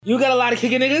You got a lot of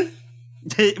kicking niggas?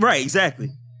 Right,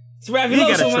 exactly. It's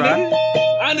Raviloso, my nigga.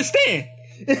 I understand.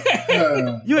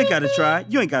 You ain't gotta try.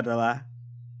 You ain't gotta lie.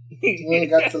 You ain't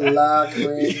got to lie,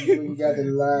 Craig. You ain't got to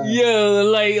lie.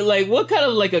 Yo, like, what kind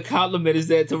of like a compliment is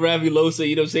that to Raviloso?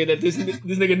 You know what I'm saying? That this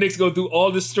nigga Nick's going through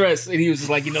all this stress, and he was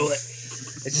just like, you know what?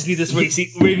 I just need this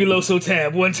Raviloso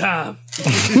tab one time.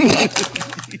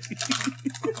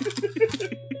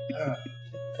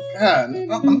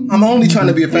 I'm only trying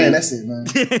to be a fan. That's it, man.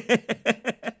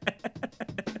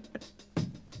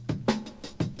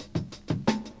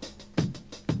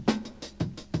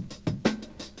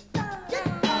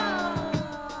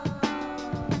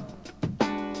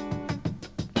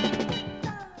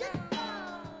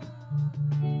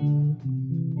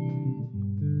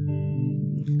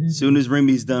 Soon as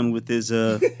Remy's done with his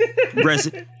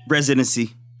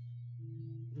residency,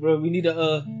 bro, we need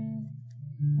to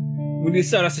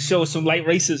start us to show some light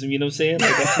racism. You know what I'm saying?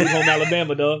 Like that Sweet Home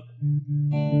Alabama, dog.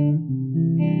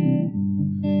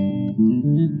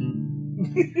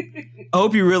 I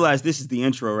hope you realize this is the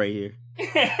intro right here.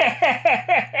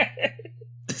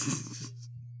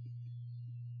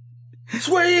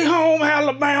 Sweet Home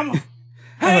Alabama,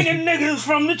 hanging niggas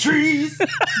from the trees.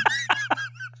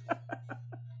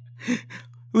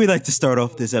 We'd like to start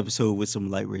off this episode with some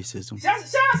light racism. Shout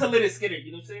out to Leonard Skinner,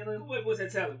 you know what I'm saying? Like, what was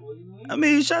that talent, boy? You know what I mean?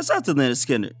 I mean, shouts out to Leonard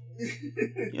Skinner. You know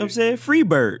what I'm saying? Free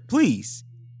Bird, please.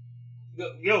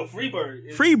 Yo, Free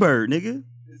Bird. Free Bird, nigga.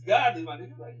 It's godly, my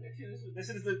nigga. Like, that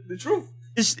shit is the truth.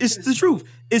 It's the truth.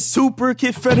 It's super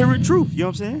Confederate truth, you know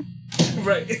what I'm saying?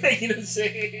 Right. You know what I'm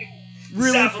saying?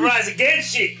 Really South Rise Again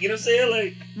shit, you know what I'm saying?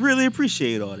 Like, really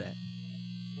appreciate all that.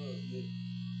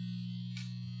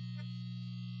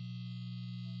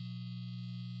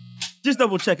 Just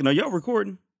double checking. Are y'all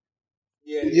recording?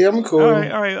 Yeah, I'm cool. All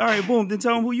right. Boom. Then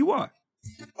tell them who you are.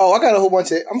 Oh, I got a whole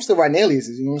bunch of. I'm still writing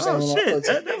aliases. You know what I'm saying? Oh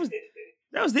shit,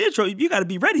 that was the intro. You got to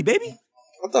be ready, baby.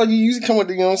 I thought you used to come with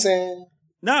the. You know what I'm saying?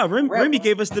 Nah, Remy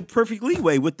gave us the perfect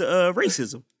leeway with the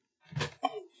racism.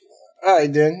 All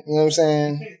right, then. You know what I'm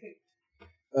saying?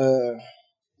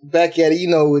 Back at it. You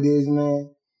know who it is,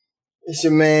 man. It's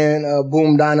your man,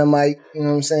 Boom Dynamite. You know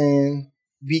what I'm saying?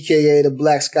 BKA the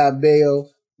Black Scott Bayo.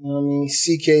 You know what I mean?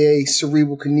 CKA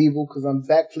Cerebral Knievel, because I'm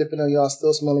back flipping on y'all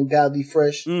still smelling godly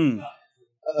fresh. DKA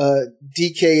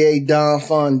Don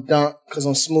Fun Dunk, because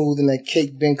I'm smooth and that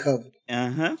cake been covered.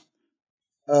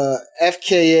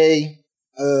 FKA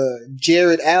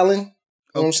Jared Allen. You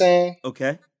know what I'm saying?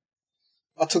 Okay.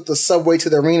 I took the subway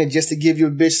to the arena just to give you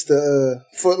a bitch the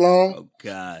foot long. Oh,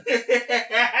 God.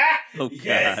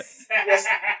 Yes.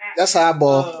 That's how I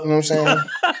ball. You know what I'm saying?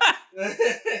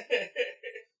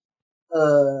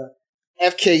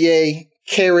 FKA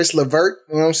Karis Levert,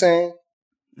 you know what I'm saying?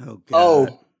 Oh, God.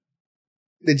 Oh,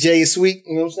 the J is sweet,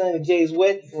 you know what I'm saying? The J is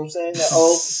wet, you know what I'm saying? That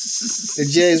O, the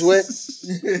J is wet.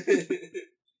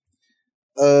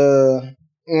 You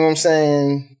know what I'm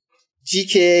saying?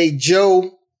 GKA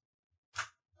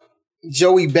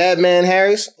Joey Batman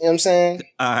Harris, you know what I'm saying?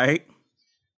 All right.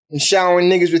 And showering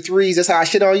niggas with threes, that's how I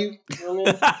shit on you. You know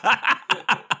what I mean?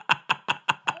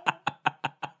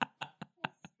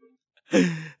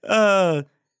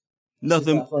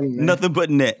 Nothing but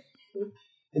net.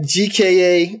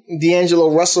 GKA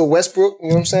D'Angelo Russell Westbrook, you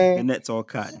know what I'm saying? And that's all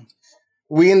cotton.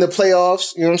 We in the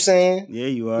playoffs, you know what I'm saying? Yeah,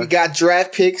 you are. We got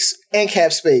draft picks and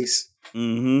cap space.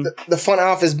 Mm-hmm. The front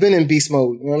office been in beast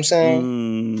mode, you know what I'm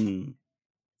saying?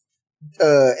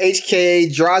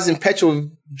 HKA Drazen Petrol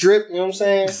Drip, you know what I'm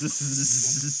saying?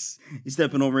 You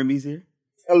stepping on Remy's here?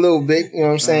 A little bit, you know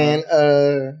what I'm saying? You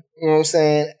know what I'm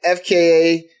saying?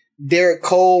 FKA Derek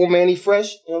Cole, Manny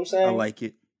Fresh, you know what I'm saying? I like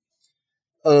it.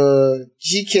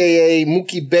 GKA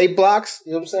Mookie Bay Blocks,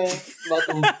 you know what I'm saying? About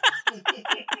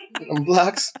them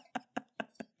blocks.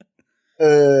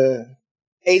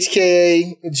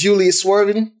 HKA Julius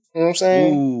Swervin, you know what I'm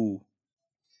saying? Ooh.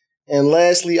 And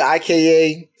lastly,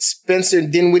 IKA Spencer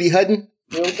Dinwiddie Hutton,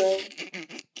 you know what I'm saying?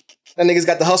 That nigga's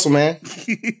got the hustle, man.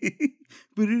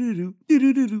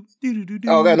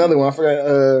 Oh, I got another one. I forgot.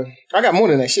 I got more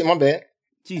than that shit. My bad.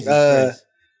 Jesus Christ.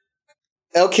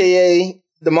 LKA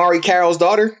Damari Carroll's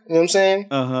daughter. You know what I'm saying?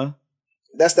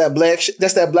 That's that black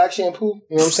shampoo.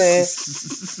 You know what I'm saying?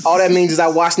 All that means is I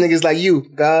watch niggas like you,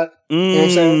 God. You know what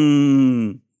I'm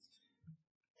saying?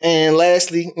 And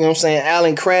lastly, you know what I'm saying?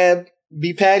 Alan Crabb,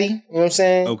 B Patty. You know what I'm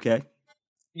saying? Okay.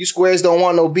 You squares don't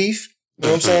want no beef. You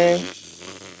know what I'm saying?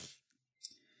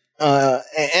 And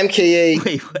MKA.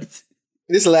 Wait, what? This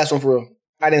is the last one for real.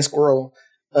 I didn't scroll.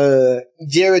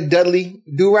 Jared Dudley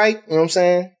Do Right. You know what I'm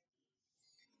saying?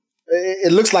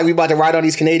 It looks like we about to ride on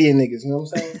these Canadian niggas. You know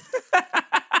what I'm saying?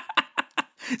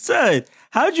 Son,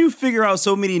 How'd you figure out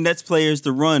so many Nets players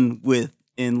to run with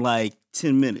in like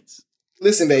 10 minutes?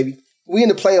 Listen, baby. We in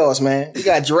the playoffs, man. We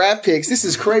got draft picks. This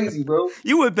is crazy, bro.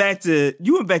 You went back to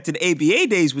the ABA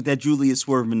days with that Julius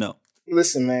swerving up.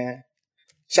 Listen, man.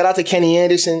 Shout out to Kenny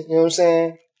Anderson, you know what I'm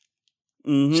saying?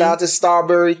 Mm-hmm. Shout out to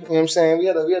Starbury, you know what I'm saying? We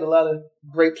had a lot of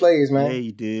great players, man. Yeah,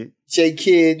 you did. J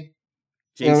Kidd,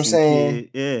 Jason, you know what I'm saying? Kidd,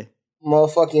 yeah.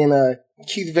 Motherfucking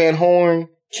Keith Van Horn,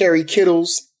 Kerry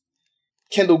Kittles,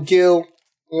 Kendall Gill,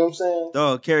 you know what I'm saying?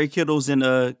 Dog, Kerry Kittles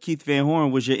and Keith Van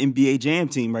Horn was your NBA Jam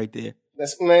team right there.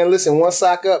 Man, listen, one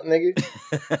sock up, nigga.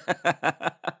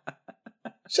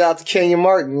 Shout out to Kenyon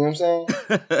Martin, you know what I'm saying?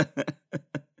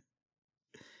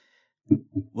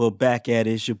 Well, back at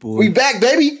it, it's your boy. We back,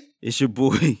 baby. It's your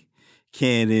boy,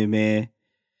 Cannon, man.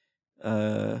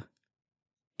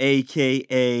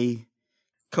 AKA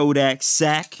Kodak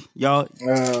Sack. Y'all,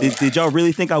 did y'all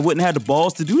really think I wouldn't have the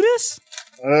balls to do this?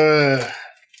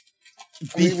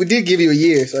 We did give you a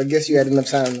year, so I guess you had enough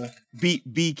time to...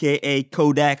 BKA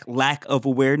Kodak Lack of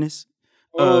Awareness.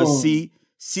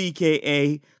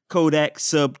 CKA Kodak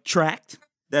Subtract.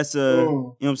 That's you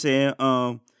know what I'm saying?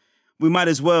 We might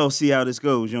as well see how this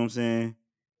goes, you know what I'm saying?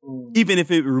 Even if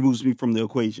it removes me from the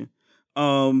equation.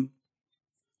 DKA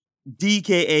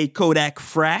Kodak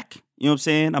Frack. You know what I'm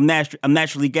saying? I'm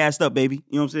naturally gassed up, baby.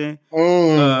 You know what I'm saying?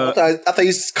 I thought he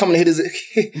was coming to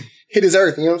hit his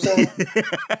earth. You know what I'm saying?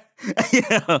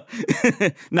 Yeah.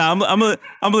 Nah, I'm gonna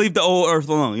leave the old earth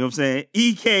alone. You know what I'm saying?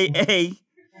 EKA.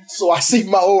 So I seek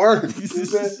my old earth.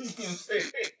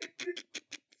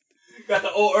 Got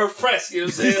the old earth press. You know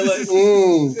what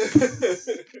I'm saying?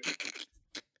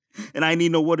 And I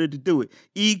need no water to do it.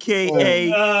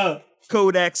 EKA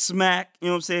Kodak Smack. You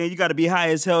know what I'm saying? You got to be high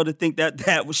as hell to think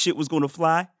that shit was going to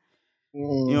fly. You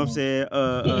know what I'm saying?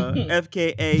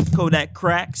 FKA Kodak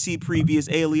Crack. See previous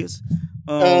alias.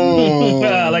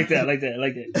 I like that.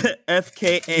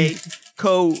 FKA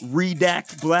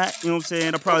Redact Black. You know what I'm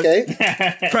saying? I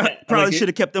probably should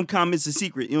have kept them comments a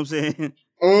secret. You know what I'm saying?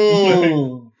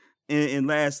 And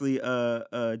lastly,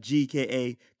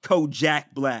 GKA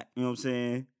Kojak Black. You know what I'm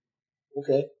saying?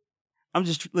 Okay. I'm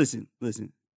just listen.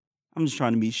 I'm just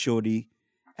trying to meet Shorty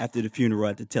after the funeral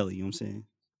at the telly. You know what I'm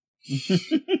saying?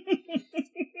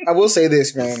 I will say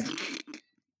this, man.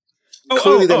 I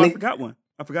forgot one.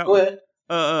 Go ahead.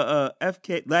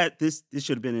 FK. This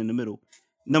should have been in the middle.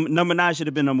 Number 9 should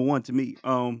have been number 1 to me.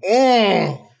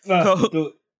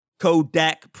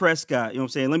 Kodak Prescott. You know what I'm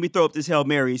saying? Let me throw up this Hail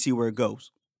Mary and see where it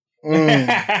goes.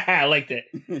 I like that.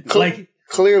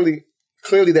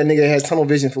 Clearly, that nigga has tunnel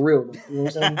vision for real. You know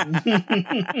what I'm saying?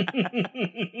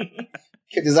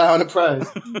 Kept his eye on the prize.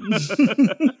 I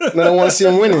don't want to see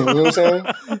him winning. You know what I'm saying?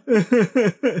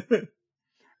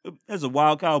 That's a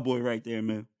wild cowboy right there,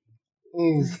 man.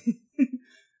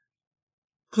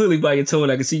 Clearly, by your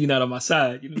tone, I can see you not on my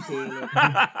side. You know what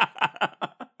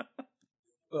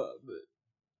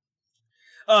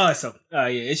I'm saying?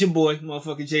 Yeah, it's your boy,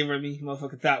 motherfucking J Remy,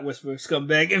 motherfucking Thought Whisperer,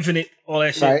 Scumbag Infinite, all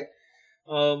that shit. Right.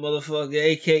 Motherfucker,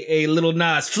 aka Little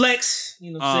Nas Flex.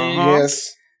 You know what I'm saying?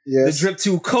 Yes. The drip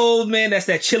too cold, man. That's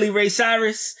that chilly Ray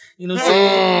Cyrus. You know what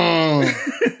I'm saying?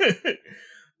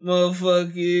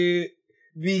 Motherfucker,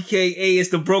 BKA is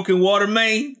the broken water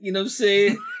main. You know what I'm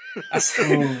saying?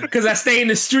 Because I stay in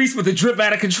the streets with the drip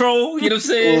out of control. You know what I'm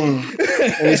saying?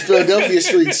 And it's Philadelphia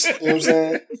streets. You know what I'm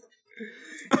saying?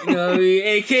 You know what I mean?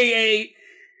 AKA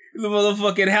the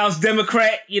motherfucking House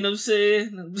Democrat. You know what I'm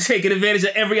saying? I'm taking advantage of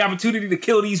every opportunity to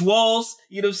kill these walls.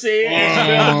 You know what I'm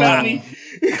saying?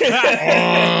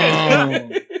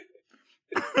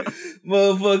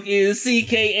 Motherfucking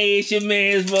CKA is your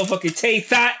man's motherfucking Tay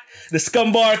Thought. The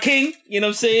Scumbar King, you know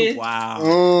what I'm saying?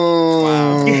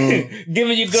 Wow.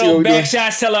 Giving your girl back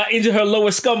shots till I injure her lower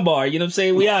scumbar, you know what I'm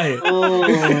saying? We out here.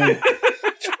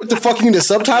 What the fuck, you need a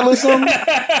subtitle or something?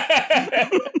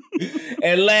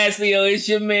 And lastly, it's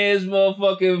your man's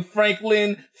motherfucking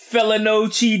Franklin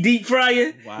Felinochi Deep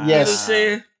Fryer. Wow. Yes. You know what I'm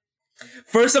saying?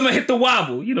 First, I'm going to hit the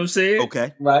wobble, you know what I'm saying?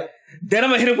 Okay. Right. Then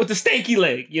I'm going to hit him with the stanky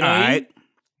leg, you know what I mean? Right.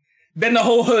 Then the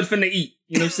whole hood finna eat,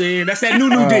 you know what I'm saying? That's that new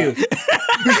deal.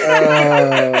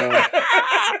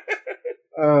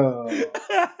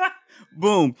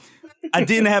 Boom. I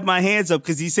didn't have my hands up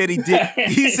because he said he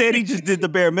just did the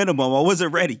bare minimum. I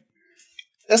wasn't ready.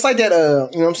 That's like that, you know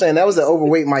what I'm saying? That was the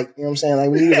overweight Mike, you know what I'm saying?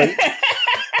 Like when he was like,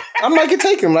 I might could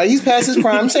take him. Like he's past his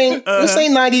prime. I'm saying, this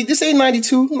ain't 90, this ain't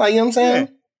 92. Like, you know what I'm saying?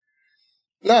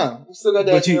 Nah, you still got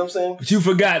that, you know what I'm saying? But you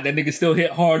forgot that nigga still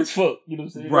hit hard as fuck, you know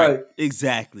what I'm saying? Right.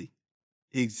 Exactly.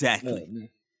 Oh,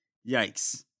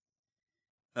 Yikes.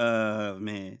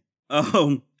 Man.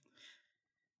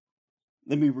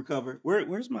 Let me recover. Where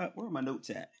are my notes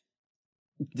at?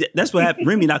 That's what happened.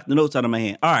 Remy knocked the notes out of my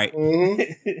hand. All right.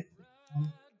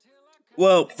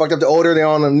 Well, fucked up the order. They're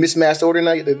on a mismatched order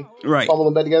now. They right. fumble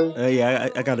them back together. Yeah,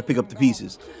 I got to pick up the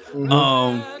pieces.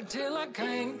 I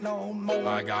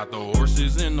got the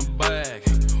horses in the bag.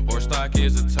 Horse stock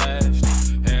is attached.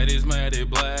 Head is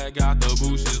matted black. Got the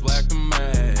bushes black to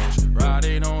match.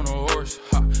 Riding on a horse.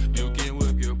 Ha, you can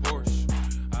whip your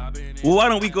Porsche. Well, why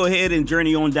don't we go ahead and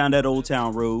journey on down that Old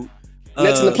Town Road?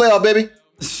 Next in the playoff, baby.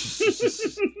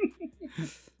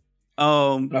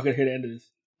 I'm not gonna hear the end of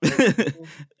this.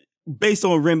 Based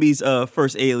on Remy's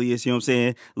first alias, you know what I'm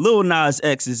saying? Lil Nas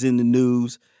X is in the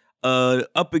news.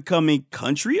 Up and coming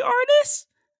country artist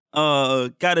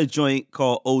got a joint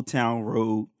called Old Town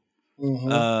Road.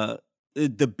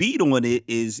 The beat on it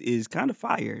is kind of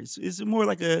fire. It's more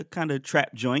like a kind of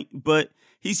trap joint, but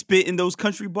he's spitting those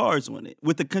country bars on it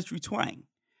with the country twang.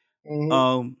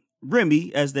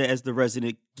 Remy as the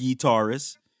resident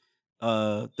guitarist.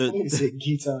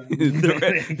 Guitar.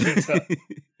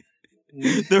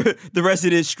 the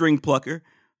resident string plucker.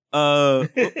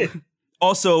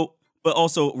 Also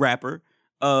rapper.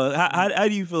 How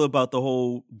do you feel about the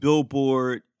whole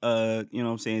Billboard, you know what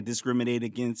I'm saying, discriminate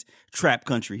against trap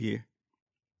country here?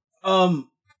 I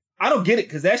don't get it,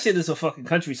 because that shit is a fucking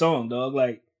country song, dog.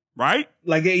 Like, right?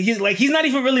 Like he's not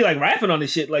even really like rapping on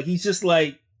this shit. Like, he's just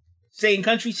like saying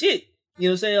country shit. You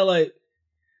know what I'm saying?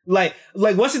 Like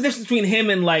what's the difference between him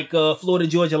and like Florida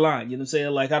Georgia Line? You know what I'm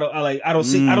saying? Like I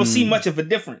don't see much of a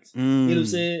difference. You know what I'm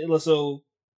saying? So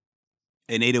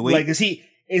an 808. Like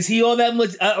is he all that much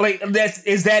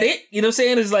is that it? You know what I'm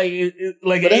saying? It's like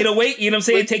an 808, you know what I'm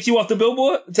saying? It takes you off the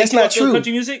Billboard. That's not true.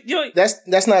 Country music. You know,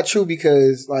 that's not true,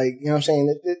 because like, you know what I'm saying,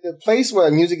 the place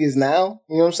where music is now,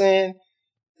 you know what I'm saying,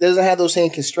 doesn't have those same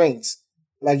constraints.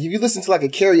 Like if you listen to like a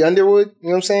Carrie Underwood, you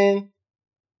know what I'm saying?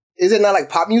 Is it not like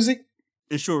pop music?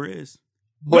 It sure is.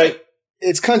 But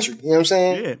it's country, you know what I'm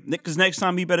saying? Yeah, because next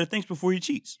time he better think before he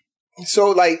cheats.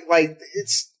 So like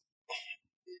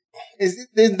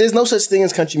there's no such thing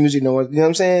as country music no more. You know what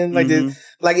I'm saying? Like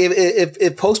like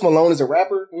if Post Malone is a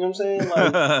rapper, you know what I'm saying?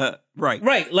 Like,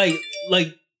 right. Like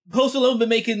Post Malone been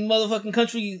making motherfucking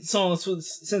country songs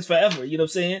since forever. You know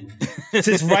what I'm saying?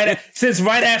 since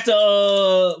right after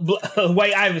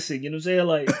White Iverson. You know what I'm saying?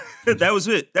 Like that was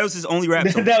it. That was his only rap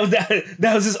song.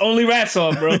 that was his only rap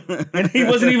song, bro. And he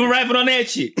wasn't even rapping on that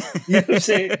shit. You know what I'm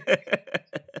saying?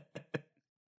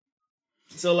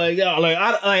 So like, yeah,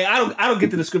 I don't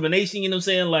get the discrimination. You know what I'm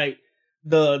saying? Like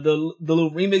the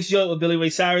little remix joint with Billy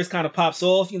Ray Cyrus kind of pops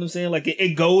off. You know what I'm saying? Like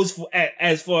it goes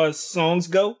as far as songs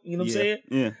go. You know what I'm saying?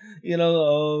 Yeah. You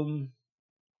know,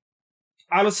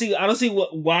 I don't see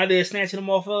why they're snatching them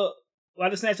off the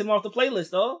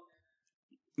playlist, dog.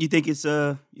 You think it's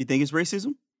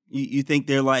racism? You think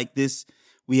they're like this?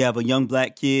 We have a young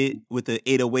black kid with an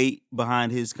 808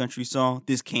 behind his country song.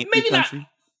 This can't be country.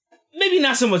 Maybe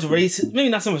not so much racism, you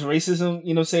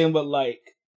know what I'm saying, but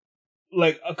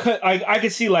I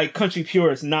could see like country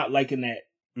purists not liking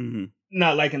that.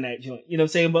 Not liking that joint. You know what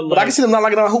I'm saying? But I can see them not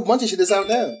liking a whole bunch of shit that's out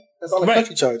now. That's on the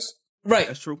country charts. Right.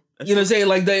 That's true. You know what I'm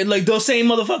saying? Like those same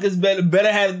motherfuckers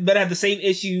better have the same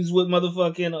issues with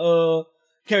motherfucking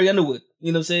Carrie Underwood.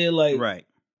 You know what I'm saying? Like right.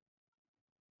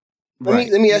 Let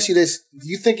me ask you this. Do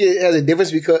you think it has a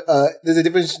difference because there's a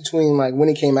difference between like when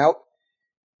it came out?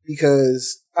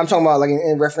 Because I'm talking about like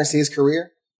in reference to his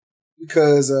career.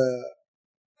 Because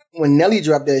when Nelly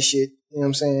dropped that shit, you know what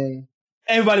I'm saying?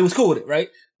 Everybody was cool with it, right?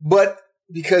 But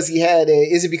because he had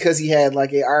because he had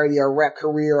like already a rap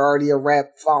career, already a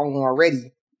rap following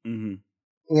already? You know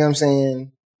what I'm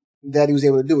saying? That he was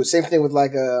able to do it. Same thing with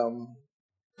like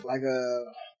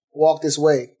Walk This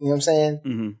Way, you know what I'm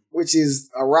saying? Which is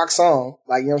a rock song.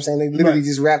 Like, you know what I'm saying? They literally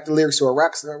just rapped the lyrics to a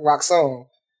rock song.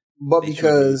 But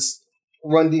because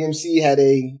Run DMC had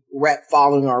a rap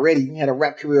following already, had a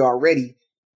rap career already,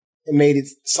 it made it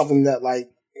something that like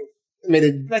made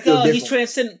it like feel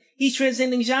different. He's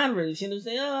transcending genres, you know what I'm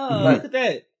saying? Oh, look at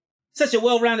that. Such a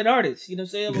well-rounded artist, you know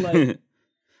what I'm saying? Like,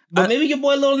 but maybe your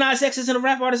boy Lil Nas X isn't a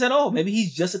rap artist at all. Maybe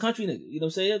he's just a country nigga, you know what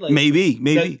I'm saying? Like,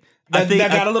 maybe. That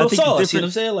got a little sauce, you know what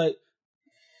I'm saying? Like,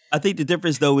 I think the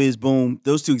difference though is, boom,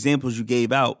 those two examples you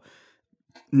gave out,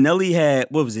 Nelly had,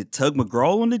 what was it, Tug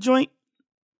McGraw on the joint?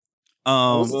 Tim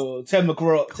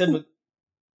McGraw.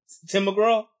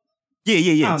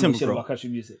 Yeah. Tim McGraw. Shit about country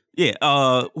music. Yeah,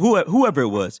 whoever it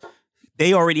was,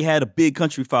 they already had a big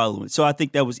country following, so I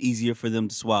think that was easier for them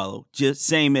to swallow. Just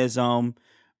same as Run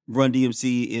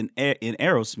DMC in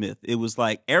Aerosmith. It was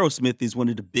like Aerosmith is one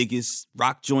of the biggest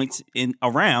rock joints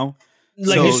around.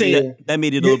 Like so you're saying, that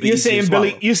made it a little bit easier to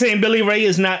swallow. You're saying Billy Ray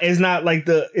is not like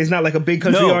a big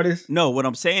country artist? No, what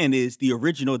I'm saying is the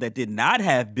original that did not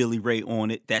have Billy Ray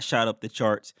on it, that shot up the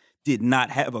charts, did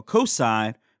not have a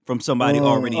cosign from somebody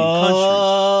already in country.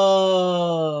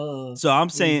 So I'm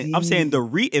saying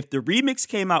if the remix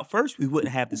came out first, we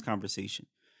wouldn't have this conversation.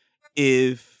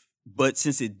 But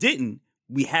since it didn't,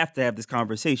 we have to have this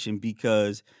conversation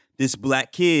because this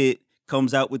black kid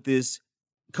comes out with this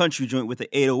country joint with an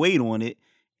 808 on it,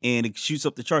 and it shoots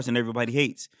up the charts, and everybody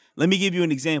hates. Let me give you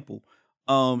an example.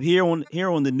 Here on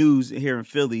the news here in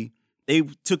Philly, they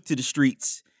took to the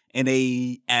streets and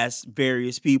they asked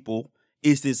various people,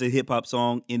 "Is this a hip hop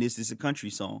song and is this a country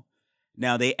song?"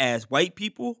 Now they asked white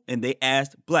people and they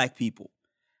asked black people.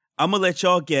 I'm gonna let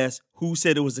y'all guess who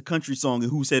said it was a country song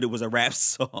and who said it was a rap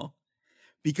song,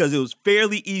 because it was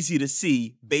fairly easy to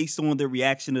see based on the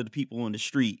reaction of the people on the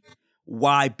street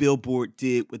why Billboard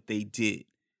did what they did.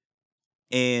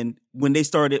 And when they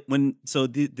started,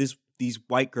 these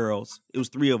white girls, it was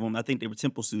 3 of them, I think they were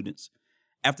Temple students.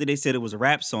 After they said it was a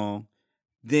rap song,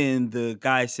 then the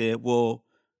guy said, well,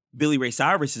 Billy Ray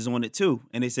Cyrus is on it too.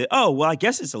 And they said, oh, well, I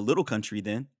guess it's a little country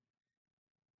then.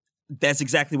 That's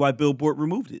exactly why Billboard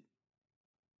removed it.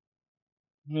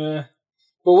 Yeah.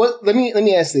 But let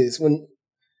me ask this. When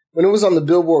it was on the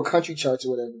Billboard country charts or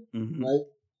whatever, right?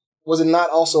 Was it not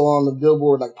also on the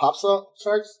Billboard like pop song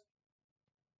charts?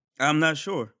 I'm not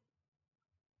sure.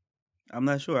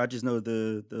 I just know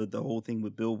the whole thing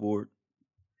with Billboard.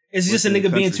 It's just a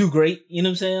nigga being too great. You know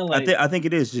what I'm saying? Like, I think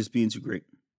it is just being too great.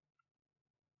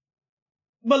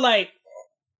 But like,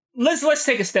 let's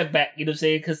take a step back. You know what I'm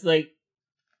saying? Because like,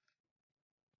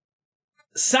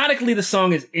 sonically the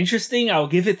song is interesting. I'll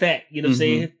give it that. You know what I'm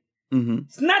saying? Mm-hmm.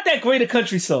 It's not that great a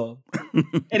country song,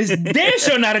 and it's damn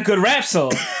sure not a good rap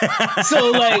song.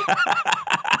 So like,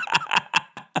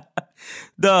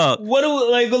 dog, what do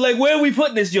like where are we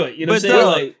putting this joint? You know what I'm saying?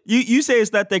 Like, you say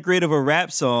it's not that great of a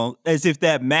rap song, as if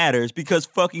that matters, because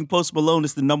fucking Post Malone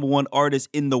is the #1 artist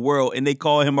in the world, and they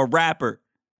call him a rapper.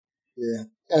 Yeah,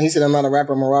 and he said, "I'm not a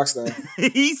rapper, I'm a rock star."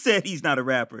 He said he's not a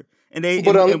rapper, and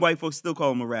and white folks still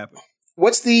call him a rapper.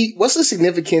 What's the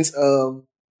significance of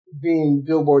being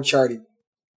Billboard charted?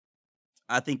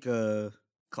 I think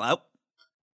clout.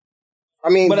 I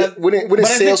mean, wouldn't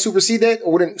sales supersede that,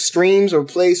 or wouldn't streams or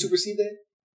plays supersede that?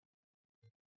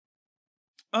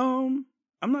 I'm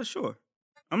not sure.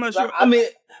 I'm not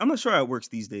sure how it works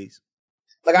these days.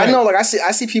 Like I know, like I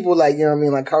see people like, you know what I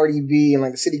mean, like Cardi B and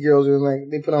like the City Girls, and like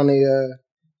they put on a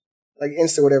like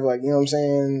Insta or whatever, like, you know what I'm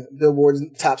saying, Billboard's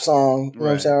top song, you know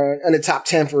what I'm saying, and the top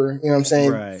 10 for, you know what I'm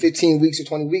saying, 15 weeks or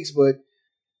 20 weeks, but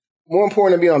more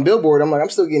important to be on Billboard, I'm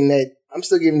still getting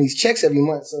these checks every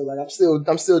month, so like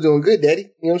I'm still doing good, daddy. You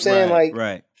know what I'm saying?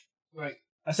 Right.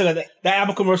 I still got that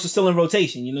Apple commercial still in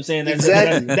rotation. You know what I'm saying?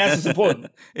 Exactly. That's what's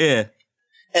important. Yeah.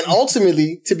 And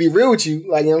ultimately, to be real with you,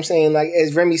 like, you know what I'm saying, like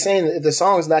as Remy's saying, if the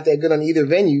song's not that good on either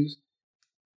venues,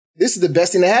 this is the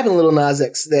best thing to happen to Lil Nas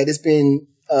X, that it's been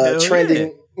trending, you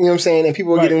know what I'm saying, and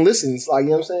people are getting listens. Like, you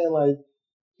know what I'm saying? Like,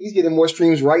 he's getting more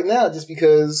streams right now just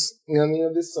because, you know what I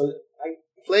mean, this, so like,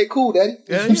 play it cool, daddy.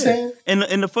 You know what I'm saying?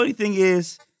 And the funny thing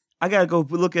is, I gotta go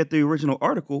look at the original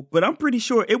article, but I'm pretty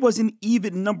sure it wasn't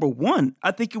even #1.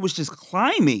 I think it was just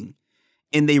climbing,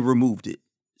 and they removed it.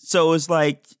 So it's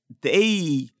like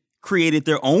they created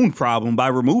their own problem by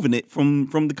removing it from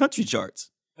the country charts.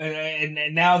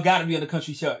 And now it got to be on the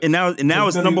country chart. And now it's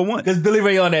 #1 because Billy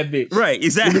Ray on that bitch. Right,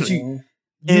 exactly. Look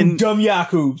at you dumb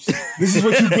Yakubs. This is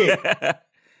what you get.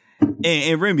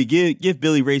 and Remy, give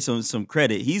Billy Ray some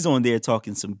credit. He's on there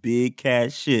talking some big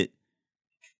cash shit.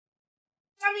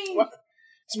 I mean,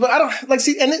 but I don't like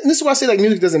see, and this is why I say like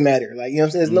music doesn't matter. Like, you know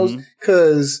what I'm saying? There's no,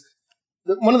 because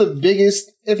one of the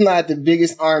biggest, if not the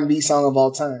biggest R&B song of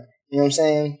all time. You know what I'm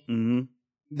saying? Mm-hmm.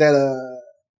 That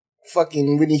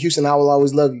fucking Whitney Houston, "I Will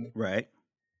Always Love You." Right.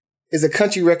 Is a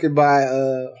country record by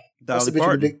Dolly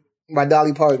Parton. By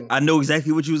Dolly Parton. I know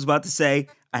exactly what you was about to say.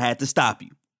 I had to stop you.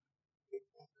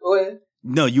 Go ahead.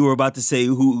 No, you were about to say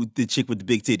who the chick with the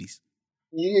big titties.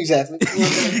 Exactly.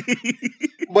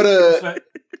 But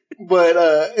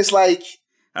it's like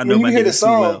I know when you hear the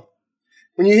song. Well.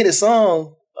 When you hear the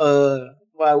song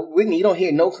by Whitney, you don't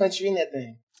hear no country in that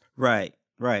thing. Right,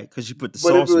 because she put the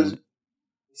sauce on it.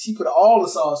 She put all the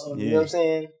sauce on it. You know what I'm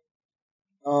saying?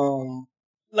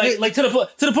 Like to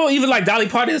the point, even like Dolly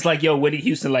Parton is like, yo, Whitney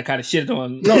Houston like kind of shit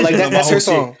on. No, like that's her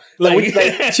song. Like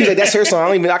she's like, that's her song.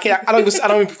 I don't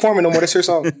even perform it no more. That's her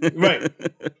song. Right.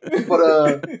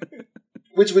 But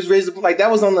which was raised like that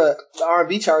was on the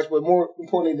R&B charts, but more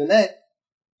importantly than that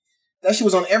shit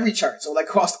was on every chart. So like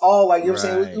across all, like, you know what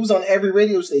I'm saying, it was on every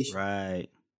radio station. Right.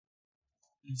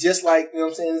 just like, you know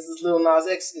what I'm saying, this Lil Nas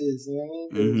X is, you know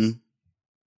what I mean?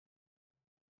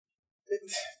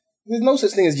 There's no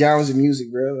such thing as genres of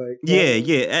music, bro. Like,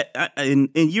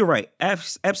 and you're right.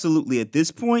 Absolutely. At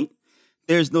this point,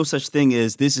 there's no such thing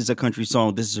as this is a country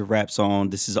song, this is a rap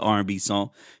song, this is an R&B song,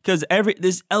 because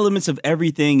there's elements of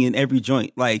everything in every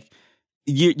joint. Like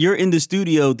you're in the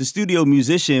studio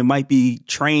musician might be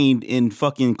trained in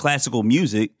fucking classical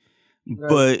music,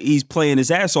 but he's playing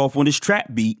his ass off on his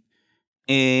trap beat,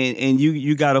 and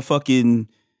you got a fucking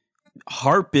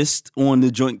harpist on the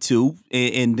joint too,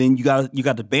 and then you got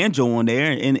the banjo on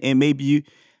there, and maybe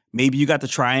you got the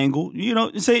triangle, you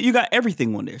know, say you got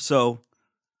everything on there. So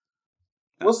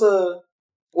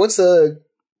what's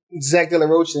Zach De La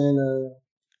Rocha and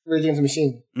Rage Against the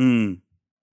Machine?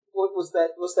 What's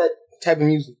that type of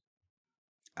music?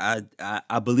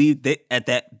 I believe that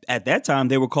at that time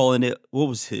they were calling it, what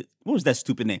was that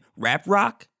stupid name? Rap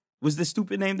rock was the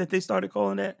stupid name that they started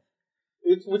calling that.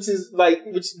 Which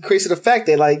creates the fact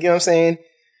that, like, you know what I'm saying,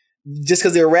 just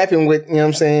because they're rapping with, you know what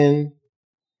I'm saying,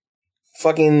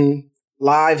 fucking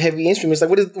live heavy instruments, like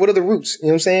what are the roots? You know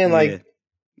what I'm saying? Like,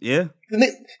 yeah.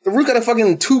 The root got a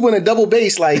fucking tuba and a double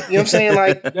bass, like, you know what I'm saying?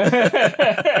 Like,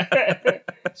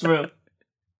 it's real.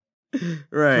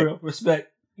 Right. It's real.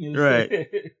 Respect. Right.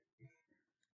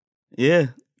 Yeah.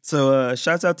 So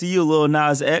shouts out to you, Lil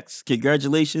Nas X.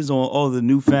 Congratulations on all the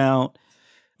newfound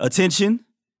attention.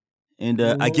 And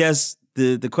I guess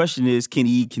the question is, can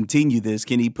he continue this?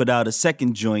 Can he put out a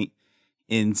second joint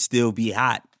and still be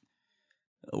hot?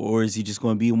 Or is he just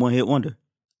going to be a one-hit wonder?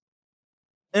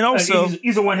 And also...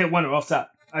 He's a one-hit wonder off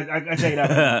top. I tell you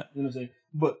that. You know what I'm saying?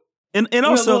 But... And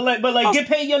also... But get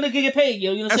paid, young nigga, get paid,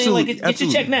 yo. You know what I'm saying? Like, get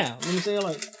your check now. You know what I'm saying?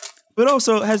 Like... But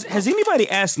also, has anybody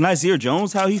asked Nasir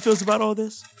Jones how he feels about all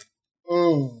this? I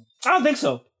don't think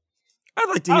so. I'd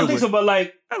like to hear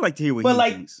I'd like to hear what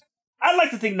he thinks. I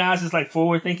like to think Nas is like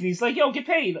forward thinking. He's like, yo, get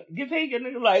paid, get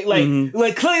nigga.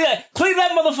 Like clearly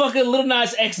that motherfucker, Lil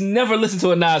Nas X, never listened to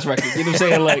a Nas record. You know what I'm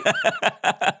saying? Like,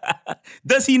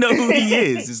 does he know who he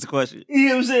is? Is the question. You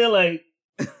know what I'm saying? Like,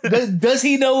 does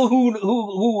he know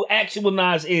who actual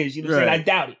Nas is? You know what I'm saying? I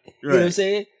doubt it. You know what I'm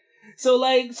saying? So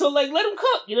like, let him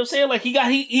cook. You know what I'm saying? Like, he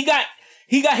got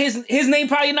his name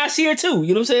probably Nasir too.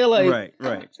 You know what I'm saying? Like,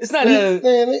 right. It's not a.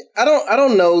 Man, I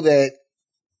don't know that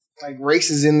like race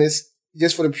is in this.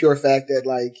 Just for the pure fact that,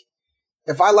 like,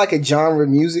 if I like a genre of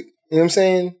music, you know what I'm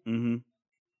saying? Mm-hmm.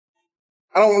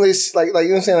 I don't really, like, you know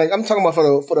what I'm saying? Like, I'm talking about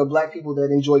for the black people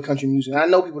that enjoy country music. And I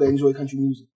know people that enjoy country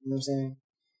music, you know what I'm saying?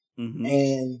 Mm-hmm.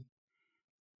 And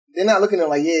they're not looking at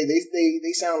like, yeah,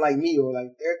 they sound like me, or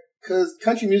like, because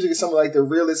country music is something like the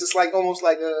realest. It's like almost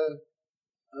like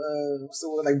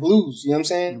like blues, you know what I'm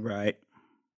saying? Right.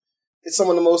 It's some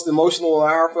of the most emotional and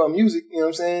heartfelt music, you know what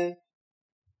I'm saying?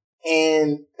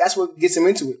 And that's what gets him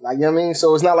into it. Like, you know what I mean?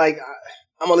 So it's not like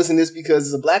I'm going to listen to this because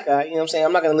it's a black guy. You know what I'm saying?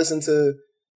 I'm not going to listen to, you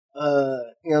know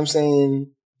what I'm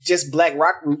saying, just black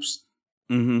rock groups.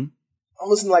 Mm-hmm. I'm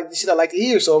listening to, like, the shit I like to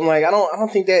hear. So I'm like, I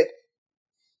don't think that,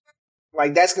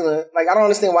 like, that's going to, like, I don't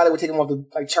understand why they would take him off the,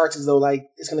 like, charts as though, like,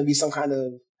 it's going to be some kind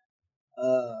of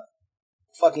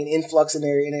fucking influx in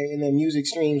their music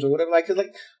streams or whatever. Like, cause,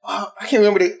 like, I can't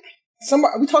remember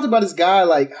we talked about this guy,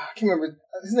 like, I can't remember,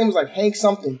 his name was, like, Hank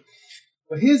something.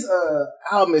 But his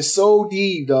album is so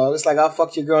deep, dog. It's like, I'll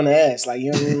fuck your girl in the ass. Like,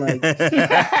 you know what I mean? Like,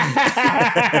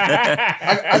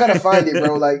 I gotta find it,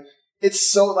 bro. Like, it's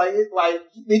so, like,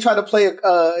 they tried to play,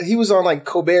 he was on, like,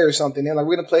 Colbert or something. They're like,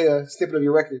 we're gonna play a snippet of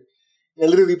your record. And they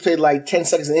literally played, like, 10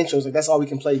 seconds of intros. Like, that's all we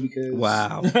can play because...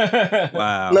 Wow.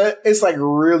 It's, like,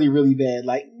 really, really bad.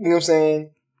 Like, you know what I'm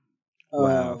saying?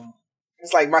 Wow.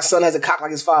 It's like my son has a cock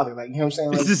like his father. Like, you know what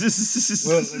I'm saying? Like,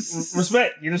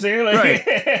 respect. You know what I'm saying? Like,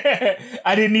 right.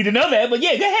 I didn't need to know that, but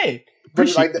yeah, go ahead.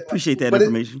 Appreciate that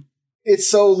information. It's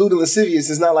so lewd and lascivious.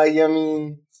 It's not like, you know what I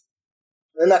mean,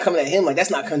 they're not coming at him like, that's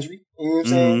not country. You know what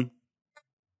I'm saying?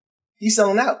 He's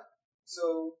selling out.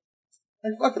 So,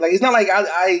 like, fuck it. Like, it's not like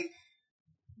I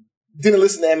didn't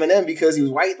listen to Eminem because he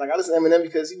was white. Like, I listened to Eminem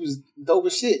because he was dope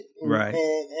as shit. Right.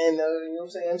 And you know what I'm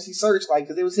saying? MC Search, like,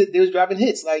 because they was dropping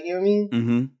hits. Like, you know what I mean?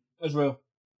 Mm-hmm. That's real.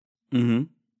 Mm-hmm.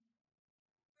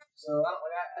 So,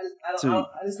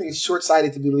 I just think it's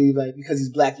short-sighted to believe, like, because he's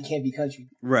black, he can't be country.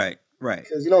 Right.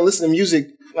 Because you don't listen to music,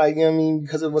 like, you know what I mean,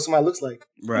 because of what somebody looks like.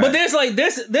 Right. But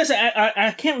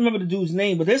I can't remember the dude's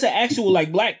name, but there's an actual,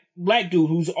 like, black dude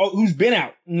who's been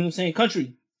out, you know what I'm saying,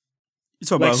 country. You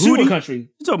talking like about Hootie? Country.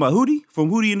 You talking about Hootie from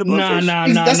Hootie and the Blowfish? Nah.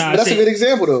 That's a good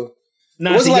example though.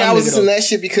 It wasn't like I was listening to that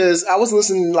shit because I wasn't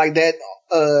listening like that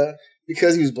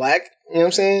because he was black. You know what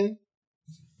I'm saying?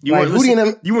 You weren't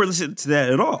listening to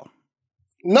that at all.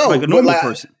 No, like a normal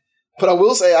person. But I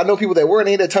will say, I know people that were, and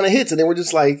they had a ton of hits, and they were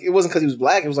just like, it wasn't because he was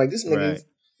black. It was like, this nigga,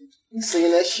 he's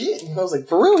singing that shit. And I was like,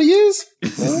 for real, he is?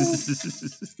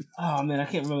 Oh, man, I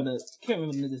can't remember the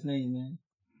nigga's name, man.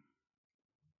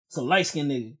 It's a light-skinned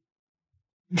nigga.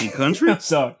 In country? I'm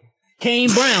sorry. Kane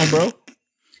Brown, bro.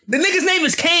 The nigga's name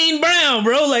is Kane Brown,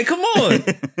 bro. Like, come on.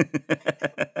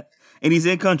 And he's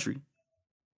in country.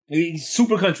 He's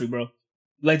super country, bro.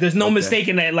 Like, there's no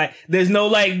mistaking that. Like, there's no,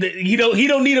 like, he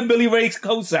don't need a Billy Ray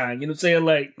cosign. You know what I'm saying?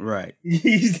 Like, right.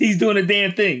 He's doing a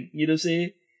damn thing. You know what I'm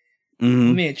saying?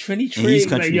 Mm-hmm. Man, Trini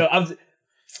Trigg. Like, yo, I'm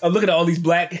looking at all these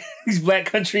black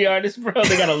country artists, bro.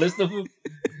 They got a list of them.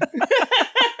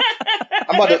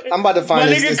 I'm about to find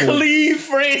my this. My nigga Khalid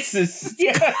Francis.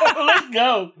 Yeah, let's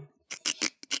go.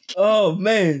 Oh,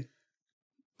 man.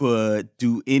 But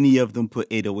do any of them put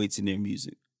 808s in their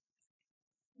music?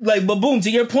 Like, but boom,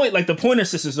 to your point, like the Pointer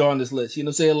Sisters are on this list. You know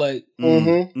what I'm saying? Like,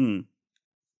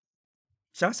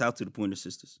 shouts out to the Pointer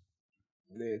Sisters.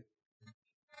 Yeah.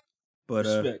 But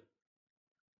respect.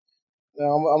 I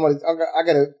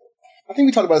think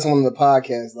we talked about this on one of the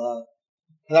podcasts, dog.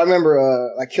 And I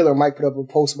remember, like Killer Mike put up a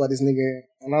post about this nigga,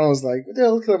 and I was like, "What the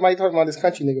hell, Killer Mike talking about this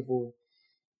country nigga for?"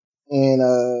 And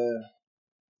oh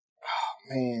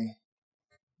man.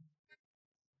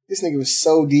 This nigga was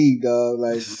so deep, dog.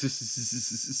 Like,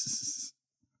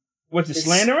 what, you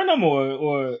slandering him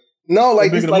or no?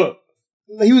 Like, this, like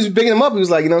he was bigging him up. He was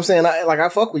like, you know what I'm saying? I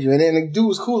fuck with you. And then the dude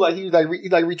was cool. Like, he was like, he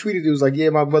retweeted. He was like,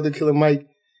 yeah, my brother Killer Mike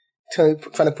trying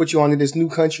to put you onto this new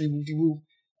country.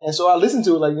 And so I listened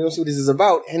to it, like, you know, see what this is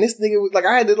about. And this nigga was like,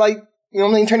 I had to, like, you know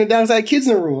what I mean, turn it down because I had kids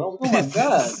in the room. I was like, oh my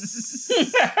god.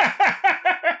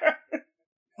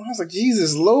 I was like,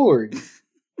 Jesus Lord.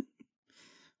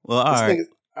 Well, all right. Nigga's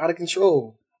out of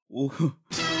control.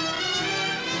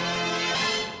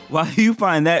 While you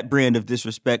find that brand of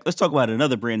disrespect, let's talk about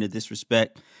another brand of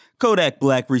disrespect. Kodak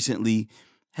Black recently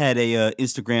had a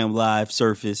Instagram live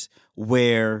surface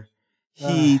where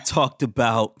he talked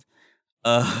about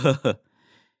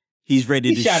he's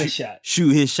ready to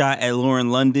shoot his shot at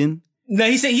Lauren London. No,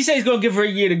 he said he's gonna give her a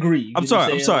year to grieve. I'm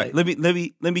sorry. Like,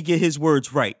 let me get his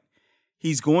words right.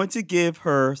 He's going to give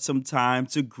her some time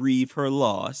to grieve her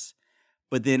loss,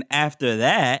 but then after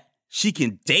that, she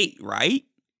can date, right?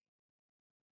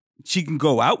 She can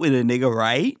go out with a nigga,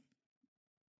 right?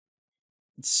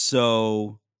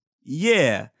 So,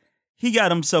 yeah, he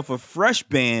got himself a fresh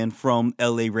ban from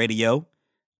LA Radio,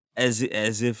 as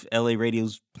if LA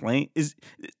Radio's playing.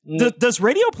 Does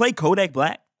radio play Kodak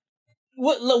Black?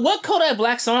 What Kodak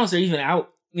Black songs are even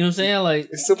out? You know what I'm saying? Like,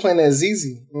 it's still playing that ZZ.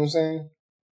 You know what I'm saying?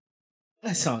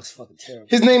 That song's fucking terrible.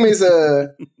 His name is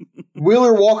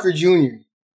Wheeler Walker Jr.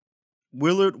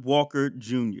 Willard Walker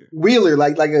Jr. Wheeler,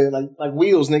 like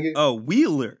wheels, nigga. Oh,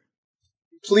 Wheeler.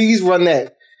 Please run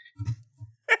that.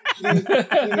 Please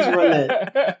run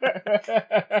that.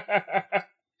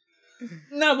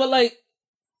 No, but like,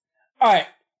 all right.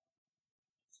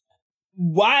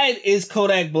 Why is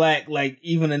Kodak Black like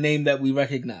even a name that we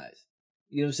recognize?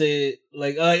 You know what I'm saying?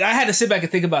 Like I had to sit back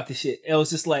and think about this shit. It was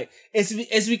just like,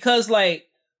 it's because like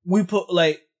we put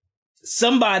like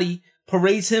somebody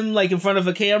parades him like in front of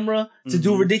a camera to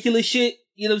do ridiculous shit.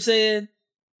 You know what I'm saying?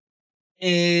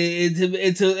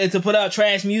 And to put out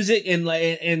trash music and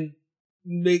like and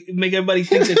make everybody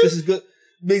think that this is good.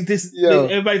 Make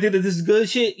everybody think that this is good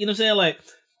shit. You know what I'm saying?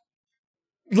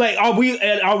 Like are we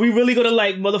really gonna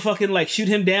like motherfucking like shoot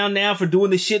him down now for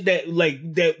doing the shit that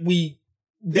we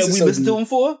listen to him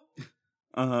for?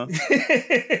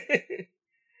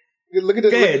 Look at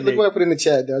it. Look what I put in the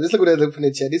chat, though. Just look what I put in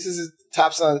the chat. This is his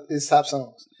top song. His top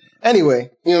songs.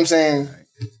 Anyway, you know what I'm saying?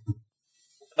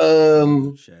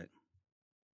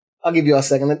 I'll give you all a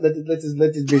second. Let this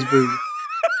bitch breathe.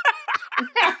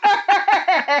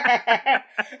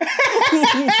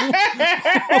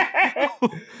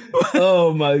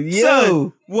 Oh my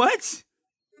yo! What?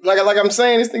 Like I'm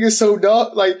saying, this nigga's so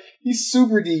dog. Like he's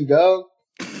super deep, dog.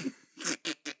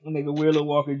 Nigga Wheeler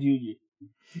Walker Jr. You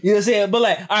know what I'm saying? But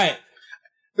like, all right.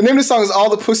 The name of the song is "All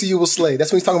the Pussy You Will Slay."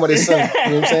 That's when he's talking about his son.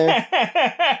 You know what I'm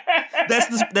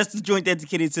saying? That's the joint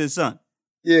dedicated to his son.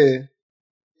 Yeah, it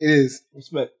is.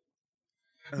 Respect.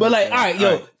 But like, all right,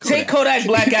 yo, take Kodak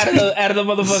Black out of the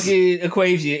motherfucking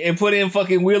equation and put in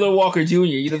fucking Wheeler Walker Jr.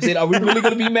 You know what I'm saying? Are we really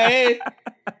gonna be mad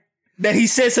that he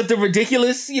said something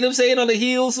ridiculous? You know what I'm saying? On the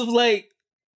heels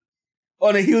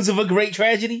of a great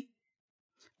tragedy.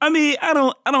 I mean, I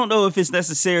don't know if it's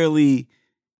necessarily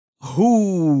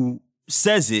who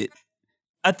says it.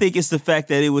 I think it's the fact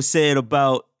that it was said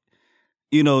about,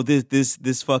 you know,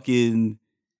 this fucking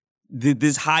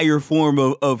this higher form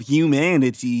of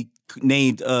humanity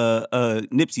named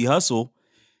Nipsey Hussle.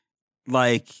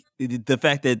 Like the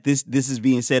fact that this is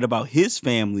being said about his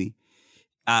family,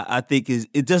 I think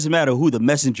it doesn't matter who the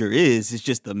messenger is. It's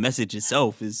just the message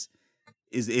itself is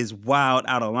wild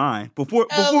out of line. Before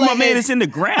my man is in the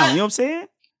ground, you know what I'm saying?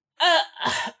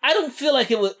 I don't feel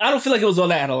like it was all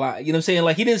that out of line. You know what I'm saying?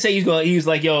 Like he didn't say he was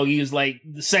like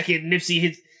the second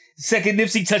Nipsey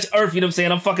touch Earth, you know what I'm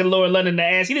saying? I'm fucking Laura London in the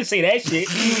ass. He didn't say that shit.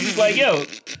 He was just like, yo,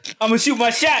 I'm gonna shoot my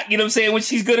shot, you know what I'm saying, when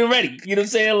she's good and ready. You know what I'm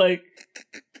saying? Like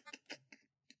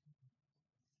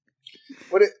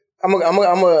I'm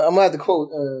gonna have to quote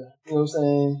you know what I'm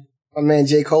saying, my man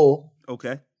J. Cole.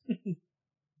 Okay.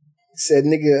 Said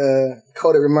nigga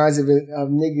Kodak reminds of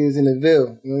niggas in the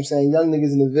Ville. You know what I'm saying? Young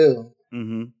niggas in the Ville.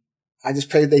 Mm-hmm. I just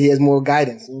pray that he has more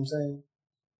guidance. You know what I'm saying?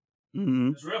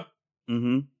 Mm-hmm. that's real.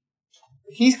 Mm-hmm.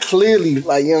 He's clearly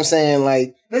like, you know what I'm saying,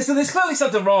 like There's clearly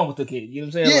something wrong with the kid. You know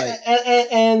what I'm saying? Yeah,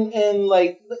 like, and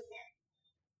like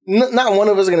not one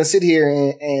of us are gonna sit here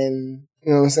and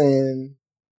you know what I'm saying,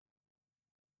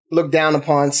 look down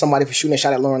upon somebody for shooting a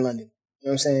shot at Lauren London. You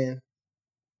know what I'm saying?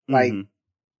 Like,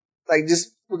 like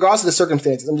just regardless of the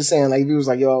circumstances, I'm just saying, like, if he was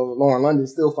like, yo, Lauren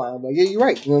London's still fine, I'm like, yeah, you're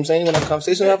right. You know what I'm saying? When I have a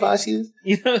conversation about how she is.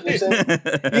 You know what I'm saying?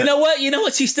 You know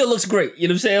what? She still looks great. You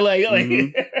know what I'm saying?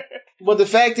 Like But the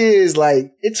fact is,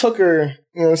 like, it took her,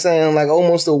 you know what I'm saying, like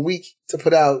almost a week to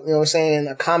put out, you know what I'm saying,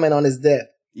 a comment on his death.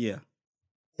 Yeah.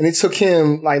 And it took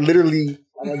him, like, literally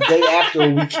like a day after a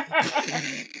week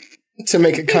to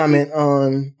make a comment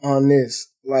on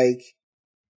this. Like,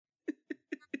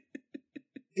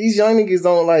 these young niggas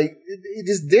don't, like, it's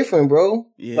just different, bro.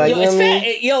 Yeah. Like, yo, you know it's what I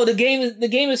mean? Yo, the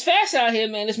game is fast out here,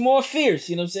 man. It's more fierce.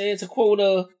 You know what I'm saying? It's a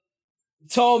quote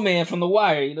Tall Man from The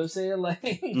Wire. You know what I'm saying? Like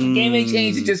the game ain't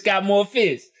changed. It just got more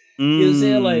fierce. You know what I'm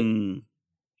saying?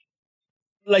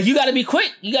 Like you got to be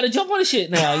quick. You got to jump on the shit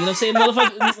now. You know what I'm saying?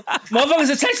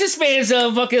 Motherfuckers' attention spans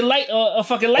are fucking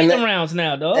lightning rounds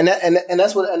now, dog. And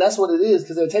that's what it is,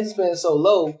 because their attention span is so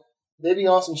low. They be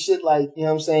on some shit like, you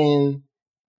know what I'm saying?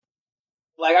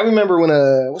 Like, I remember when,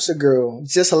 what's the girl?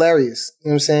 Just Hilarious. You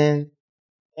know what I'm saying?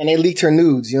 And they leaked her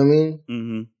nudes, you know what I mean?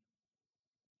 Mm-hmm.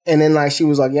 And then, like, she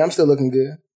was like, yeah, I'm still looking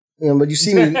good. You know, but you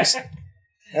see me. And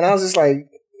I was just like,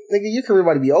 nigga, your career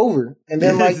about to be over. And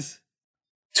then, like,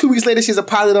 2 weeks later, she's a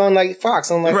pilot on, like, Fox.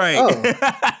 I'm like, right.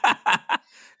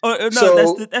 Oh. No,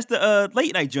 So, that's the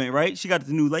late night joint, right? She got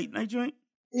the new late night joint?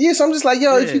 yeah, so I'm just like,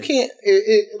 yo, Yeah. if you can't,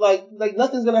 like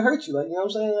nothing's gonna hurt you. Like, you know what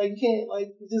I'm saying? Like, you can't, like,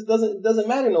 it just doesn't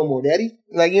matter no more, daddy.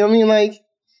 Like, you know what I mean? Like,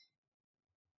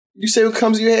 you say what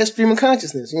comes to your head, stream of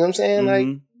consciousness. You know what I'm saying?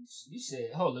 Mm-hmm. Like, You said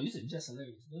Just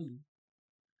Hilarious, dude.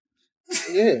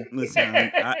 yeah. Listen,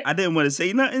 I didn't want to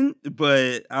say nothing,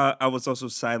 but I was also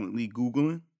silently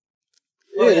Googling.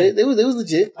 Yeah, they was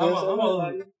legit. You know what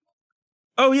I'm saying?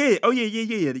 Oh yeah.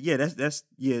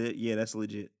 That's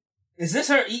legit. Is this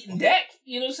her eating deck?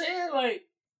 You know what I'm saying? Like,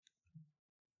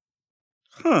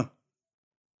 huh?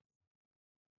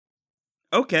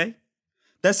 Okay,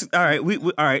 that's all right. We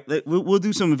all right. We'll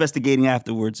do some investigating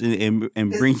afterwards and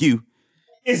bring you.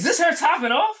 Is this her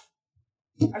topping off?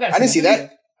 I didn't see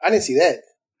that. I didn't see that.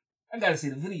 I gotta see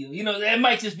the video. You know, it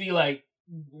might just be like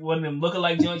one of them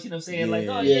lookalike joints. You know what I'm saying? Yeah. Like,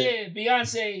 oh yeah,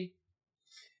 Beyonce.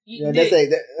 Yeah,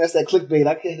 that's that clickbait.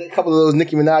 I get a couple of those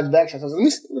Nicki Minaj back shots. I was like, let me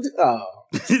see. Oh,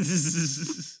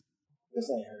 this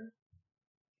ain't her.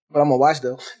 But I'm gonna watch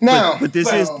though. No, but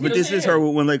this is her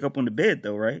with one leg up on the bed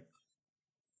though, right?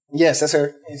 Yes, that's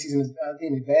her. And she's in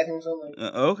the bathroom or something.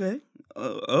 Like Okay.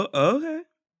 Okay.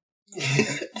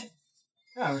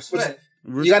 I respect.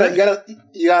 You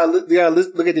gotta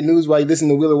look at the news while you listen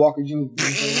to Wheeler Walker Jr.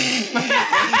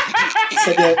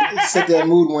 set that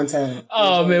mood one time.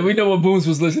 Oh man, we know what Booms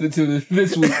was listening to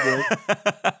this week, bro.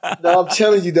 No, I'm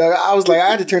telling you, dog. I was like,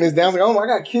 I had to turn this down. I was like, oh my, I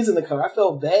got kids in the car. I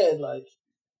felt bad, like,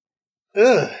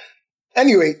 ugh.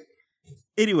 Anyway,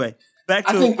 back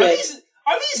to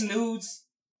are these nudes?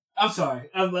 I'm sorry.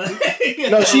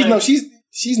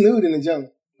 She's nude in the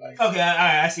jungle. Like, okay, all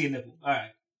right, I see a nipple. All right.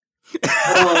 Does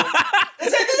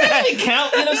that even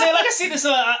count? You know what I'm saying? Like I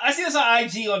see this on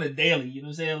IG on the daily. You know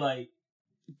what I'm saying? Like,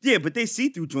 yeah, but they see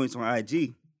through joints on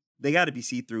IG. They got to be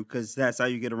see through because that's how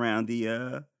you get around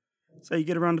the. That's how you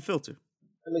get around the filter.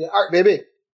 I mean, art, baby.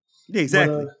 Yeah,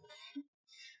 exactly.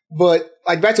 But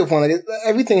like back to a point, like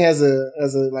everything has a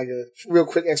real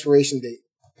quick expiration date.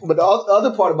 But the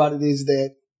other part about it is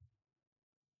that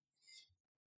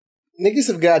niggas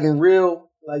have gotten real,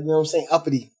 like, you know what I'm saying,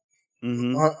 uppity.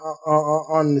 Mm-hmm.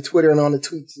 On the Twitter and on the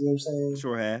tweets, you know what I'm saying?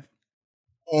 Sure have.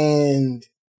 And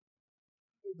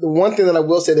the one thing that I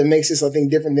will say that makes this, I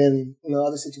think, different than, you know,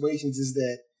 other situations is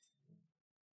that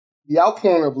the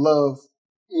outpouring of love,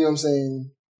 you know what I'm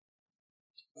saying,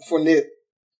 for Nip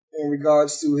in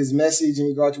regards to his message, in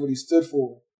regards to what he stood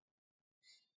for,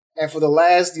 And for the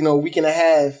last, week and a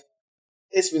half,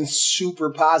 it's been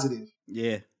super positive.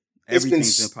 Yeah.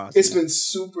 Everything's been positive. It's been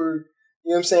super,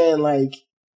 you know what I'm saying? Like,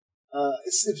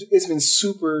 it's been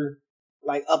super,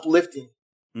 like, uplifting.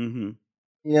 Mm-hmm. You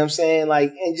know what I'm saying?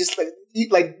 Like, and just it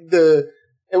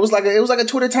was like a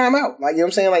Twitter timeout. Like, you know what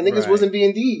I'm saying? Like, niggas wasn't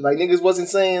being deep. Like, niggas wasn't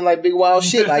saying, like, big wild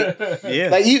shit. Like, yeah.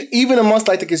 Like, even amongst,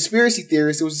 like, the conspiracy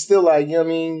theorists, it was still like, you know what I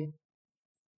mean?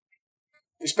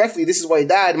 Respectfully, this is why he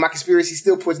died. My conspiracy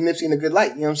still puts Nipsey in a good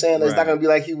light. You know what I'm saying? Like, it's not going to be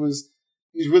like he was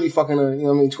really fucking a,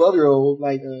 12-year-old.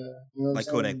 Like, like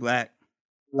Kodak Black.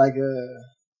 Like,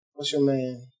 what's your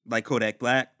man? Like Kodak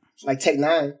Black. Like Tech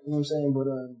 9. You know what I'm saying? But,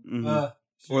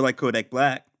 or like Kodak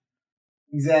Black.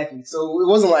 Exactly. So it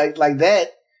wasn't like that.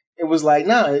 It was like,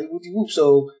 nah, whoop.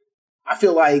 So I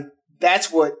feel like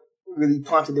that's what really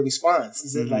prompted the response.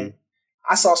 Is that like,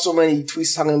 I saw so many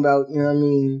tweets talking about, you know what I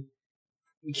mean,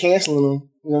 we canceling him.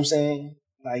 You know what I'm saying?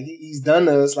 Like, he's done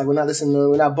to us. Like, we're not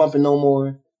bumping no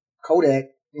more Kodak.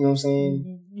 You know what I'm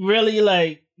saying? Really,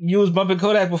 like, you was bumping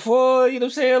Kodak before, you know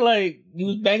what I'm saying? Like, you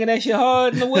was banging that shit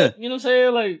hard in the whip, you know what I'm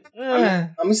saying? Like,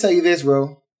 Let me tell you this,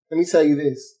 bro. Let me tell you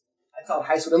this. I taught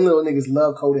high school, them little niggas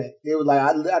love Kodak. They were like,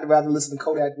 I'd rather listen to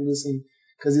Kodak than listen,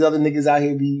 because these other niggas out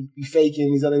here be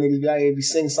faking, these other niggas be out here be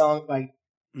sing songs. Like,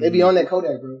 they be on that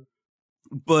Kodak, bro.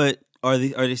 But are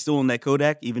they still on that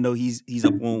Kodak, even though he's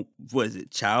up on, what is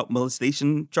it, child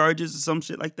molestation charges or some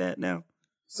shit like that now?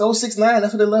 So 6ix9ine,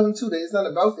 that's what they love him too. It's not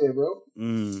about that, bro.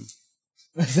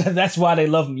 That's why they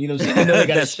love him. You know what I'm saying? They know they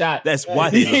got a shot. That's why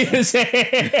they love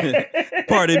him.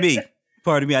 Pardon me.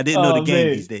 I didn't know the game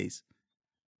these days.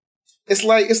 It's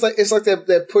like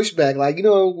that pushback. Like,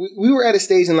 we were at a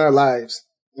stage in our lives,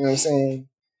 you know what I'm saying?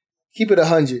 Keep it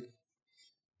 100,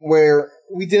 where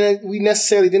we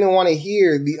necessarily didn't want to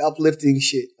hear the uplifting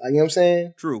shit. Like, you know what I'm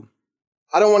saying? True.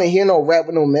 I don't want to hear no rap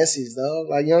with no message, though.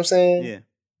 Like, you know what I'm saying? Yeah.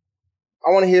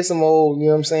 I want to hear some old, you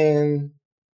know what I'm saying,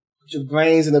 put your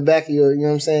brains in the back of your, you know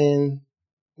what I'm saying?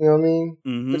 You know what I mean?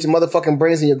 Mm-hmm. Put your motherfucking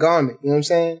brains in your garment. You know what I'm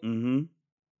saying? Mm-hmm.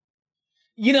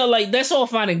 Like, that's all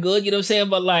fine and good, you know what I'm saying?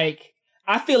 But, like,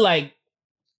 I feel like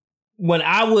when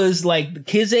I was, like, the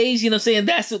kids' age, you know what I'm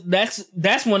saying?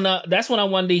 That's when I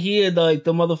wanted to hear, the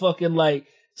motherfucking, like,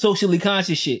 socially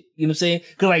conscious shit. You know what I'm saying?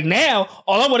 Because, like, now,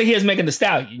 all I want to hear is Megan Thee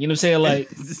Stallion. You know what I'm saying? Like,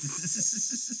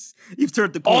 you've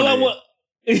turned the corner. All I want...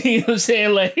 You know what I'm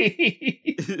saying? Like,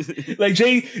 like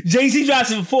Jay-Z drops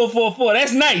some 444.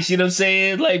 That's nice, you know what I'm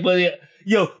saying? Like, but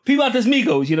yo, people out this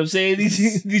Migos, you know what I'm saying?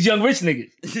 These young rich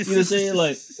niggas. You know what I'm saying?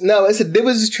 Like, no, it's a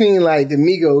difference between like the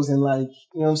Migos and like,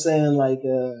 you know what I'm saying, like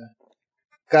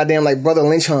goddamn like Brother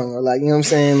Lynch Hung, or like, you know what I'm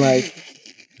saying, like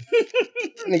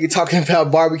nigga talking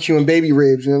about barbecue and baby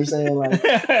ribs, you know what I'm saying?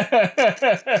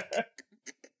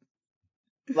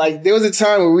 Like there was a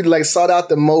time where we like sought out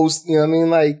the most, you know what I mean,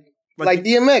 like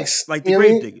DMX. Like the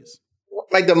grave diggers.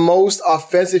 Like the most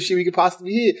offensive shit we could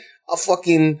possibly hear. I'll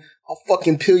fucking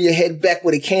peel your head back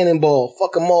with a cannonball.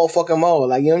 Fuck them all.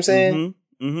 Like, you know what I'm saying?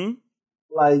 Mm-hmm.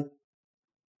 Like,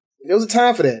 there was a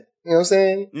time for that. You know what I'm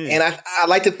saying? Yeah. And I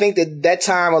like to think that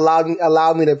time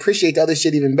allowed me to appreciate the other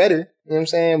shit even better. You know what I'm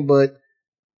saying? But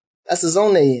that's the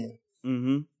zone they in.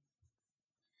 Mm-hmm.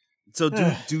 So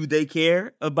do they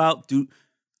care about,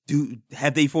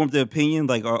 have they formed their opinion?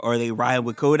 Like, are they riding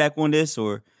with Kodak on this?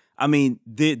 Or, I mean,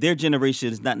 their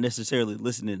generation is not necessarily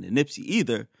listening to Nipsey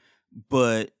either,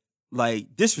 but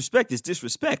like, disrespect is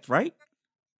disrespect, right?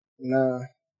 Nah.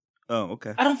 Oh,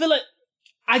 okay. I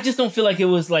just don't feel like it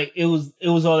was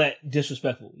all that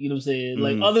disrespectful. You know what I'm saying?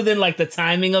 Like, other than like the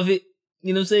timing of it,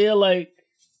 you know what I'm saying? Like,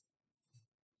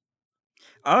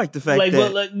 I like the fact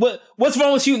what's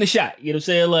wrong with shooting a shot? You know what I'm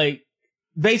saying? Like,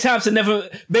 Bay Thompson never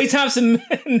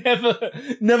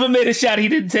made a shot he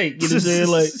didn't take. You know what I'm saying?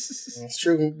 Like, it's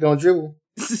true. Don't dribble.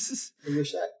 Your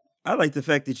shot. I like the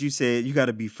fact that you said you got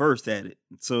to be first at it.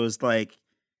 So it's like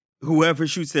whoever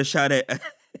shoots their shot at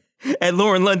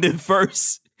Lauren London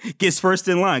first gets first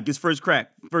in line, gets first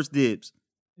crack, first dibs.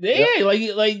 Yeah, yep. like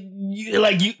you,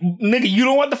 nigga, you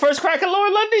don't want the first crack at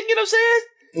Lauren London. You know what I'm saying?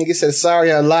 Nigga said, "Sorry,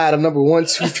 I lied. I'm number 1,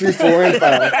 2, 3, 4, and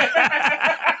 5."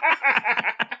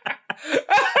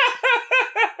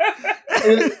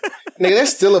 Nigga,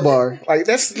 that's still a bar. Like,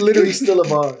 that's literally still a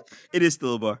bar. It is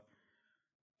still a bar.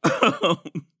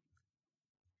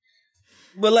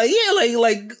 But like, yeah,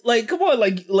 like, come on,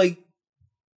 like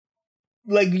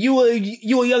you a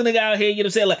young nigga out here, you know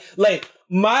what I'm saying? Like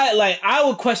I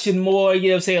would question more, you know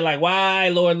what I'm saying? Like, why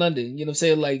Lauren London? You know what I'm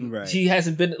saying? Like, right. She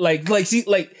hasn't been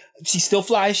she still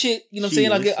fly as shit. You know what I'm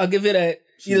saying? I'll give it that.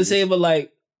 You know what I'm saying? But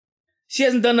like, she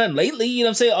hasn't done nothing lately. You know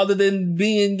what I'm saying? Other than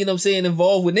being, you know what I'm saying,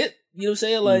 involved with it. You know what I'm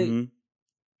saying? Like,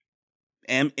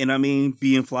 and I mean,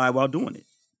 being fly while doing it.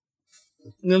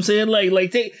 You know what I'm saying?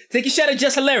 Like take a shot at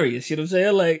Just Hilarious. You know what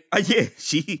I'm saying? Like, yeah,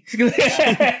 she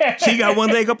got one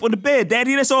leg up on the bed,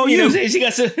 Daddy. That's all you. Know what I'm saying?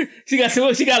 She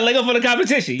got a leg up on the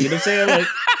competition. You know what I'm saying? Like,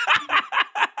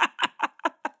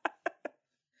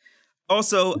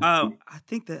 also, I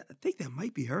think that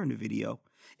might be her in the video.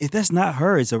 If that's not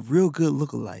her, it's a real good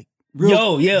lookalike.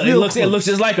 It looks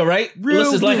just like her, right? It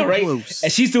looks just like her, right? Close.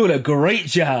 And she's doing a great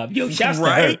job. Yo, shouts to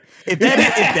her. If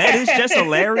that is just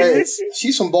hilarious. Hey,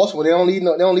 she's from Baltimore. They don't leave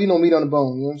no meat on the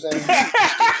bone. You know what I'm saying?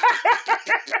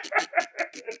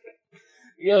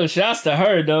 Yo, shouts to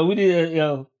her though. We need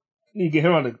to get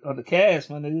her on the cast,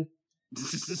 my nigga.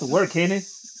 It's the work, ain't it?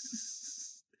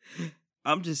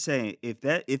 I'm just saying, if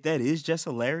that is just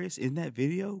hilarious in that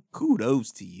video,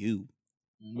 kudos to you.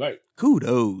 Right.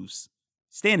 Kudos.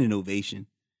 Standing ovation.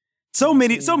 So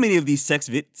many of these sex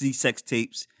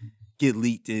tapes get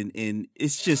leaked, and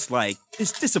it's just like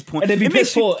it's disappointing. And they be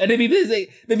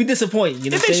disappointing.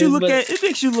 You know, it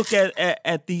makes you look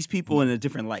at these people in a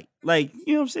different light. Like,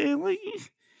 you know what I'm saying? Like,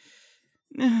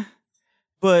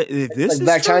 but if this like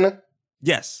Black China,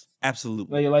 yes,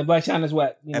 absolutely. Like Black China's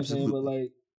whack. You know absolutely. What I'm saying?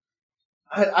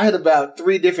 But like, I had about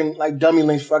 3 different like dummy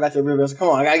links before I got to the river. I was like, come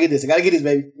on, I gotta get this,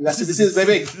 baby. That's what this is,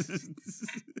 baby.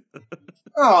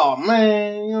 Oh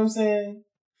man, you know what I'm saying?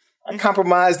 I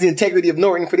compromised the integrity of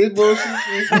Norton for this bullshit. You know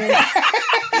what I'm saying?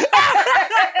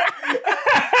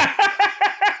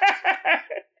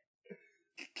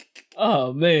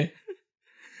 Oh man,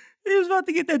 he was about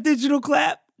to get that digital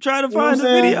clap. Trying to find the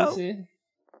video.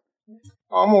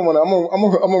 Oh, I'm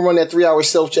gonna run that 3-hour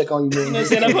self check on you, man. You know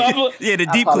what I'm saying? Yeah, the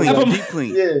deep clean. Deep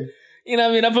clean. Yeah. You know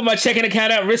what I mean? I put my checking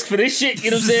account at risk for this shit.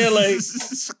 You know what I'm saying?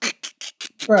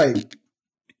 Like, right.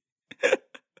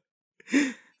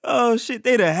 Oh shit!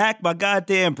 They done hacked my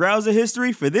goddamn browser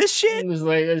history for this shit.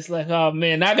 It's like, oh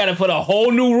man, now I gotta put a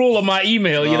whole new rule on my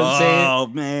email. You know what I'm saying? Oh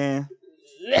man,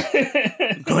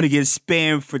 I'm going to get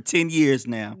spammed for 10 years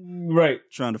now. Right,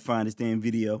 trying to find this damn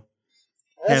video,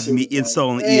 having me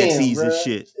installing EXEs and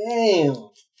shit. Damn,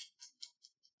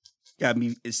 got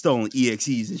me installing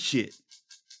EXEs and shit.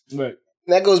 Right.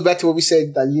 And that goes back to what we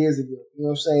said like years ago. You know what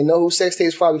I'm saying? Know who sex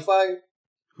tapes probably fired?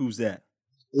 Who's that?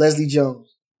 Leslie Jones.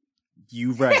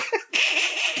 You right.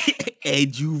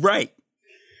 And you right.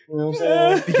 You know what I'm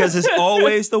saying? Because it's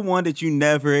always the one that you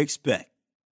never expect.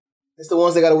 It's the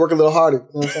ones that got to work a little harder.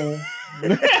 You know what I'm saying?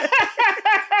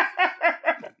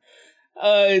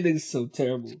 I think it's so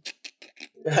terrible.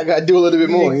 I got to do a little bit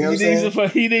more. You know what I'm saying?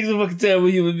 He thinks a fucking terrible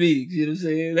human being. You know what I'm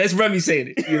saying? That's Remy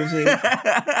saying it. You know what I'm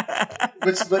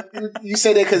saying? but you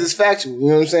say that because it's factual. You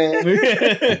know what I'm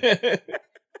saying?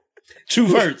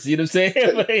 Truth hurts. You know what I'm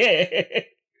saying? But yeah.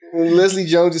 When Leslie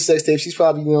Jones' sex tape, she's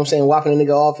probably, you know what I'm saying, whopping a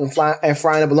nigga off and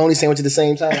frying a bologna sandwich at the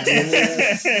same time. You know what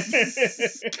I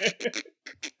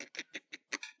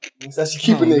mean? So she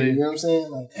keep a nigga, man. You know what I'm saying?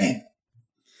 Like,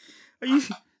 damn.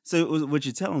 So what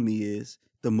you're telling me is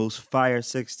the most fire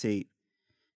sex tape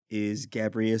is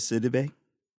Gabrielle Sidibe?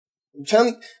 I'm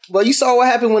telling you, well, you saw what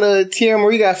happened when Tierra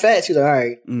Marie got fat. She was like, all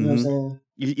right. You know what I'm saying?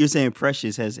 You're saying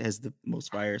Precious has the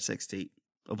most fire sex tape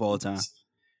of all time.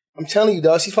 I'm telling you,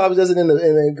 dog. She probably does it in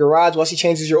the garage while she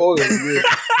changes your oil. Yeah.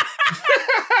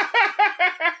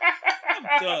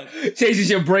 I'm done. Changes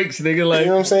your brakes, nigga. Like,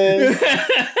 you know what I'm saying?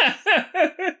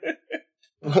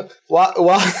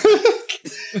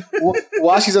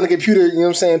 while she's on the computer, you know what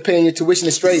I'm saying, paying your tuition to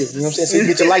Australia. You know what I'm saying? So you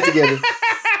get your life together.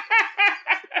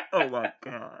 Oh my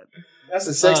God. That's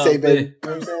a sex tape, baby. You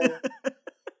know what I'm saying?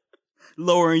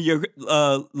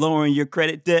 Lowering your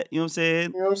credit debt, you know what I'm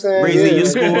saying? You know what I'm saying? Raising your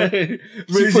score.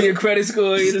 Raising your credit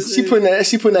score. You know she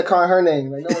putting that car in her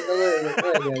name. Like,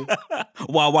 no,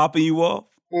 while whopping you off.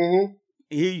 Mm-hmm.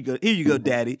 Here you go,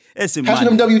 Daddy. That's in Pass my me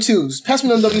them W-2s. Pass me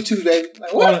them W-2s, baby.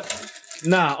 Like, what?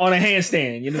 On a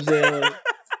handstand. You know what I'm saying? Like,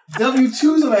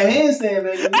 W-2s on a handstand,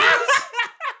 baby. What?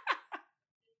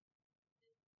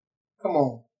 Come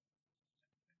on.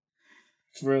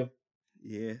 For real.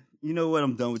 Yeah. You know what?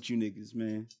 I'm done with you niggas,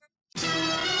 man.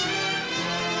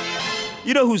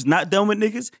 You know who's not done with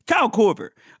niggas? Kyle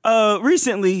Korver.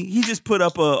 Recently, he just put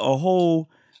up a whole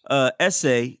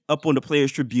essay up on the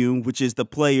Players Tribune, which is the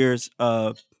players.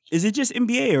 Is it just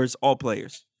NBA or is all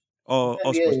players? All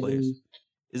sports players?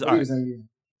 Is all right.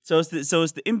 So it's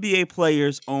the NBA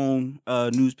players' own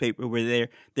newspaper where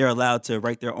they're allowed to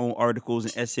write their own articles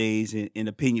and essays and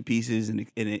opinion pieces and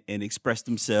express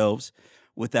themselves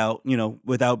without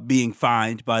being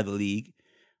fined by the league.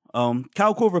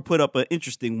 Kyle Korver put up an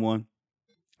interesting one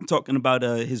talking about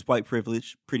his white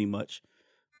privilege, pretty much.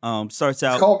 Starts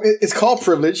out. It's called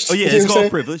Privilege. Oh yeah, it's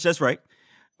called Privilege. That's right.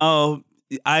 I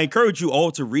encourage you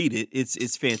all to read it.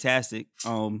 It's fantastic.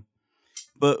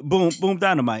 But boom,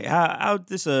 Dynamite. How did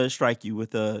this strike you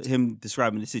with him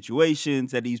describing the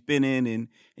situations that he's been in and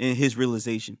his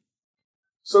realization?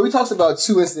 So he talks about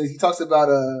two incidents. He talks about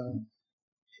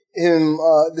him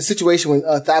the situation when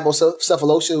Thabo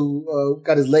Cephalosha, who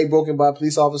got his leg broken by a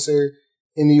police officer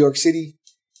in New York City,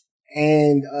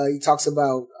 and he talks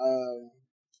about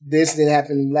the incident that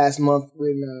happened last month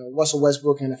when Russell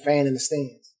Westbrook and a fan in the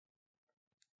stands,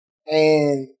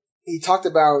 and he talked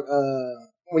about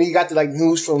when he got the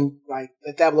news from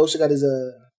that Thabo got his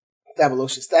Thabo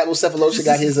Cephalosha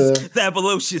got his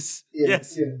Thabalocious.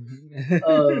 Yes. Yeah.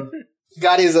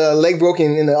 Got his leg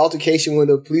broken in an altercation with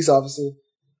a police officer,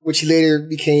 which he later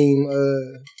became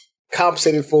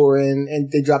compensated for,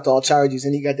 and they dropped all charges,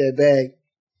 and he got that bag.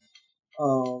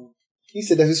 He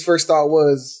said that his first thought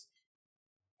was,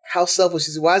 how selfish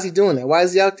is he? Why is he doing that? Why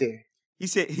is he out there? He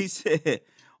said,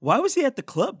 why was he at the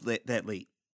club that late?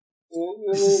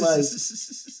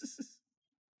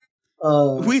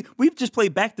 We've just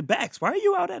played back-to-backs. Why are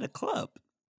you out at a club?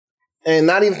 And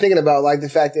not even thinking about the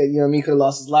fact that he could have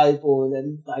lost his life, or that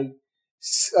he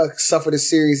suffered a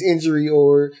serious injury,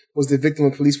 or was the victim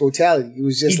of police brutality. It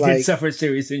was just he did suffer a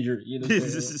serious injury. You know what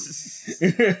I'm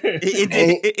saying?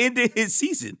 it ended his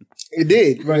season. It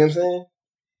did. Right. You know what I'm saying?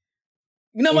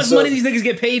 You know how much money these niggas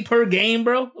get paid per game,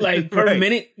 bro? Per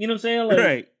minute. You know what I'm saying?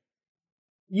 Right.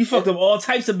 You fucked up all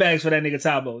types of bags for that nigga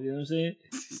Thabo. You know what I'm saying?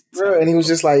 Bro, and he was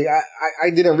just like, I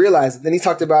didn't realize it. Then he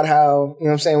talked about how, you know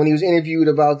what I'm saying, when he was interviewed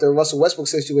about the Russell Westbrook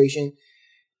situation,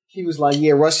 he was like,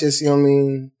 yeah, Russ just, you know what I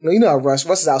mean? No, you know how Russ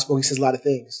is outspoken. He says a lot of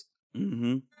things.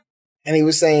 Mm-hmm. And he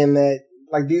was saying that,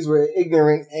 these were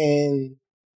ignorant and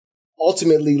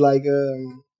ultimately, what's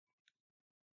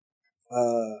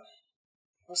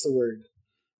the word?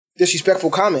 Disrespectful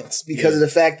comments because of the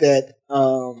fact that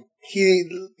he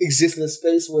exists in a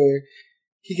space where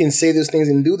he can say those things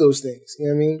and do those things. You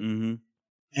know what I mean? Mm-hmm.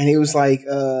 And he was like,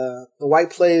 the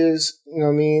white players, you know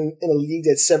what I mean, in a league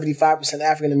that's 75%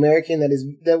 African American,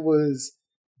 that was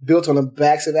built on the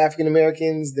backs of African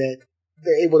Americans, that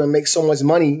they're able to make so much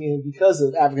money because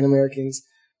of African Americans,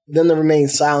 for them to remain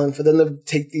silent, for them to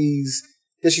take these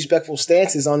disrespectful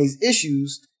stances on these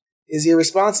issues is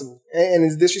irresponsible and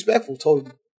is disrespectful,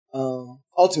 totally,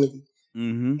 ultimately.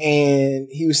 Mm-hmm. And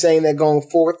he was saying that going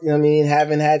forth, you know what I mean,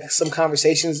 having had some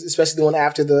conversations, especially the one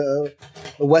after the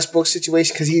Westbrook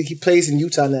situation, because he plays in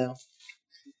Utah now.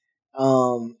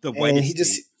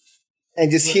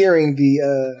 Just hearing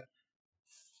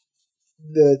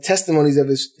the testimonies of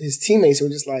his teammates were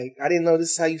just like, I didn't know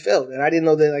this is how you felt, and I didn't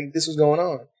know that this was going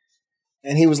on.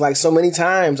 And he was like, so many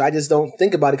times I just don't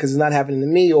think about it because it's not happening to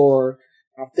me, or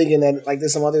I'm thinking that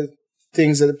there's some other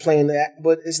things that are playing that,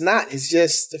 but it's not. It's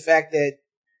just the fact that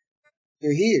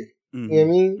you're here. Mm-hmm. You know what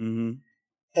I mean? Mm-hmm.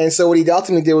 And so what he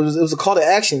ultimately did was, it was a call to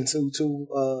action to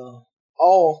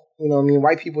all, you know what I mean,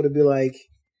 white people to be like,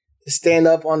 to stand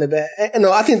up on the back. And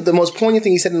no, I think the most poignant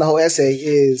thing he said in the whole essay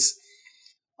is,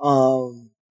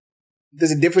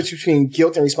 there's a difference between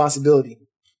guilt and responsibility.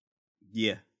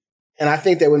 Yeah. And I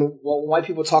think that when white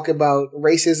people talk about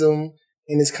racism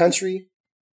in this country,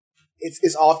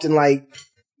 it's often like,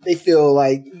 they feel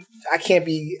like I can't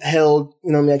be held,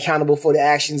 you know what I mean, accountable for the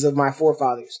actions of my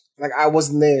forefathers. Like, I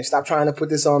wasn't there. Stop trying to put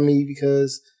this on me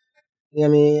because, you know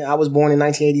what I mean, I was born in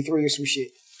 1983 or some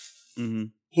shit. Mm-hmm.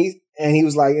 He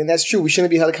was like, and that's true. We shouldn't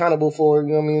be held accountable for, you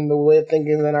know what I mean, the way of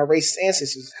thinking than our racist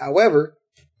ancestors. However,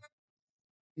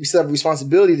 we still have a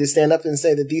responsibility to stand up and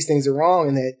say that these things are wrong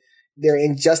and that there are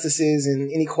injustices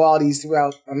and inequalities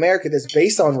throughout America that's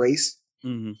based on race.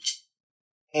 Mm-hmm.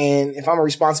 And if I'm a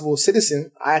responsible citizen,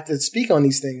 I have to speak on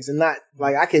these things and not,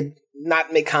 I could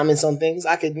not make comments on things.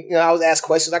 I could, I was asked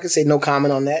questions. I could say no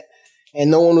comment on that.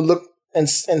 And no one would look and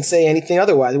say anything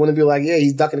otherwise. They wouldn't be like, yeah,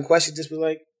 he's ducking the question. Just be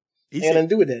like, ain't nothing to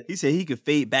do with that. He said he could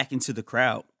fade back into the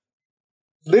crowd.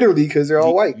 Literally, because they're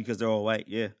all white. Because they're all white,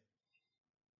 yeah.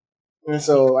 And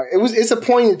so it's a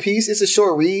poignant piece. It's a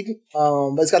short read,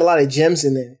 but it's got a lot of gems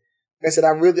in there. Like I said, I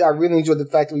really enjoyed the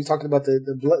fact that we were talking about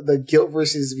the guilt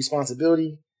versus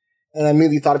responsibility, and I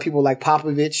immediately thought of people like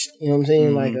Popovich. You know what I'm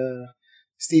saying? Mm-hmm. Like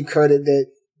Steve Kerr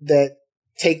that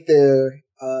take their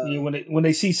when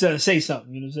they see something, say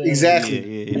something. You know what I'm saying?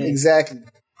 Exactly, yeah. Exactly.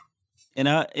 And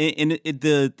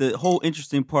the whole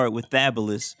interesting part with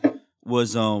Fabulous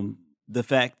was the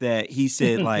fact that he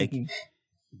said like.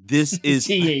 This is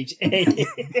THA.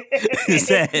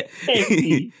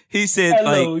 He said,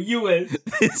 hello, like, US.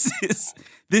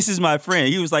 This is my friend.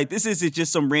 He was like, this isn't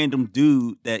just some random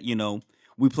dude that,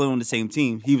 we play on the same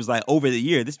team. He was like, over the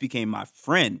year, this became my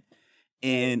friend.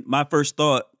 And my first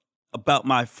thought about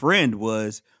my friend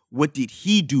was, what did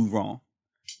he do wrong?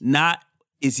 Not,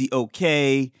 is he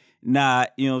okay?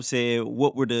 Not, you know what I'm saying,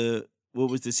 what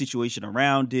was the situation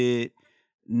around it,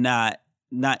 not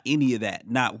any of that.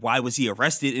 Not why was he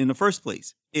arrested in the first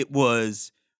place. It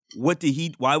was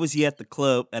why was he at the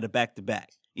club at a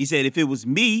back-to-back? He said, if it was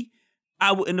me,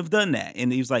 I wouldn't have done that.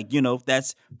 And he was like,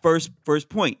 that's first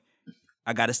point.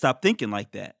 I got to stop thinking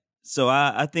like that. So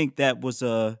I think that was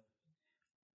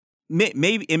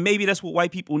maybe that's what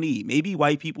white people need. Maybe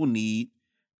white people need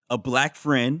a black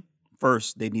friend.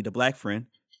 First, they need a black friend.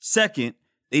 Second,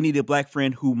 they need a black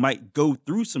friend who might go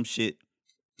through some shit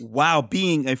while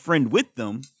being a friend with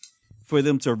them, for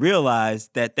them to realize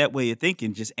that way of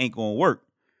thinking just ain't gonna work.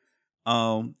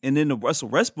 And then the Russell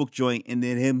Westbrook joint, and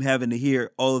then him having to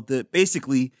hear all of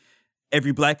basically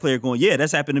every black player going, yeah,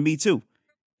 that's happened to me too.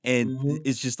 And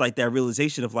it's just like that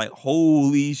realization of like,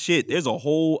 holy shit, there's a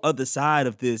whole other side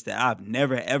of this that I've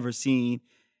never, ever seen,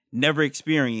 never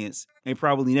experienced, and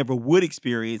probably never would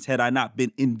experience had I not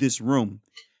been in this room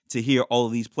to hear all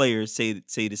of these players say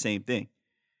the same thing.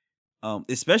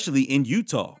 Especially in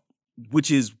Utah, which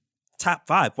is top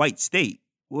 5 white state.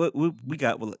 What we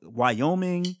got?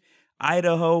 Wyoming,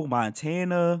 Idaho,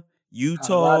 Montana,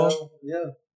 Utah. Colorado, yeah.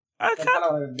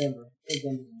 Colorado, Denver.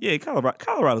 Yeah,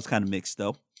 Colorado's kind of mixed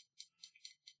though.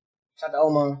 Shout out to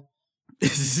Omar.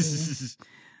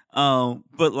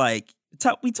 But like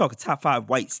we talking top 5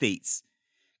 white states.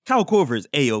 Kyle Korver is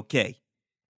A-OK.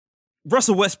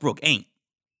 Russell Westbrook ain't.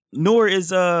 Nor is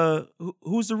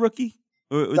who's the rookie?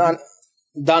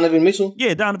 Donovan Mitchell.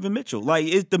 Yeah, Donovan Mitchell. Like,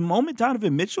 is the moment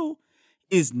Donovan Mitchell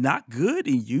is not good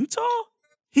in Utah,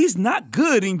 he's not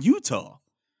good in Utah.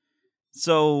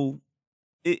 So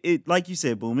it like you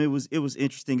said, Boom, it was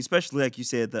interesting, especially like you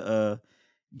said, the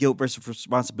guilt versus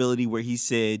responsibility, where he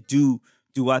said, do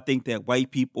I think that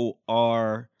white people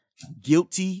are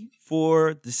guilty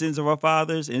for the sins of our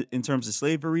fathers in terms of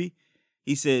slavery?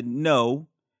 He said no.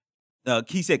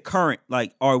 He said current,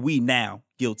 like, are we now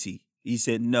guilty? He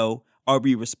said no. Are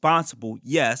we responsible?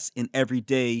 Yes. And every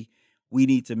day we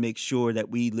need to make sure that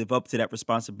we live up to that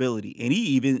responsibility. And he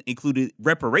even included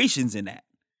reparations in that,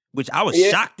 which I was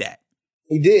shocked at.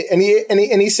 He did. And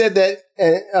he said that,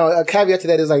 and a caveat to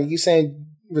that is, like, you saying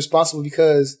responsible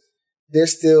because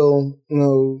there's still,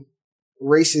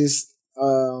 racist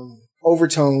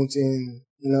overtones in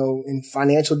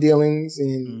financial dealings,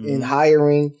 in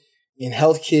hiring, in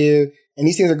healthcare, and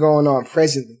these things are going on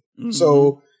presently. Mm-hmm.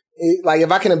 So, like,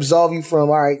 if I can absolve you from,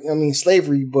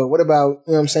 slavery, but what about,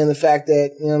 the fact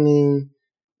that,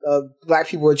 black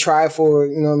people are tried for,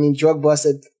 drug busts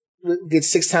that get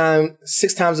six times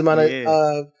the amount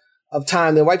of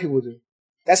time than white people do.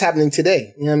 That's happening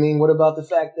today. What about the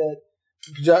fact that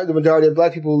the majority of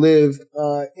black people live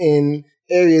in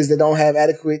areas that don't have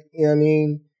adequate,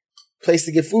 place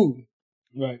to get food?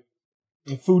 Right.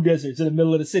 In food deserts in the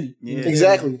middle of the city. Yeah.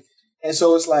 Exactly. And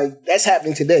so it's like, that's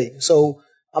happening today. So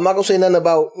I'm not going to say nothing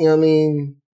about,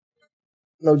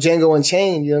 Django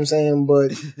Unchained,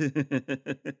 but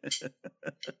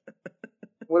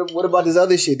what about this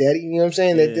other shit, Daddy?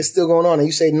 That's still going on, and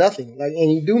you say nothing,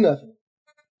 and you do nothing.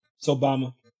 It's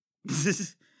Obama.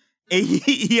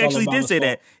 he actually did say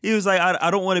that. He was like,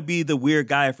 I don't want to be the weird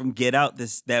guy from Get Out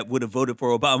that would have voted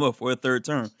for Obama for a third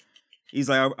term. He's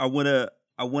like, I want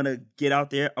to get out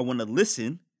there. I want to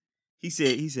listen. He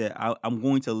said, I'm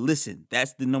going to listen.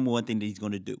 That's the number one thing that he's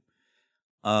going to do.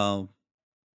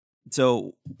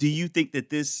 So do you think that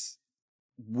this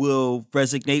will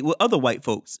resonate with other white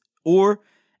folks? Or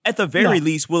at the very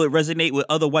least, will it resonate with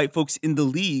other white folks in the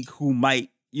league who might,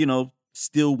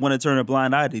 still want to turn a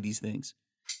blind eye to these things?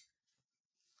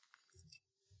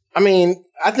 I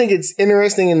think it's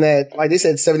interesting in that, like they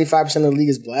said, 75% of the league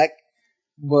is black.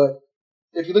 But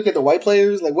if you look at the white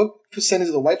players, like, what percentage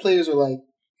of the white players are, like,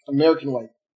 American white?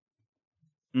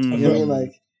 Mm-hmm. You know what I mean?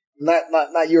 Like,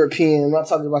 not European. I'm not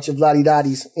talking about your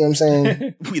Vladdy-Dotties. You know what I'm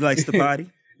saying? We likes the body.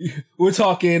 We're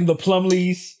talking the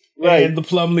Plumleys, right? And the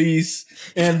Plumleys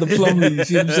and the Plumleys.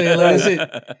 You know what I'm saying?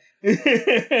 Like,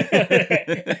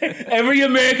 every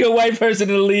American white person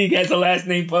in the league has a last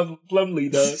name Plumley,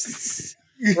 dog.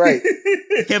 Right.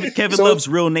 Kevin Love's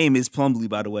real name is Plumlee,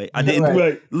 by the way. I didn't.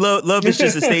 Right. Love is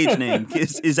just a stage name.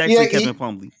 It's actually Kevin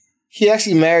Plumlee. He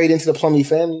actually married into the Plumlee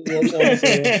family. You know what I'm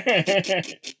saying?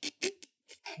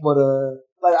 But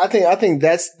I think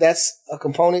that's a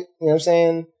component. You know what I'm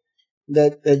saying?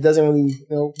 That doesn't really,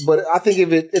 But I think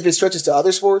if it stretches to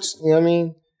other sports, you know what I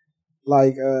mean?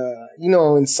 Like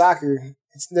in soccer,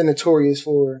 they're notorious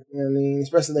for,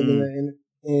 especially like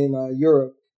in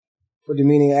Europe, for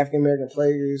demeaning African American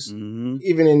players. Mm-hmm.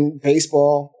 Even in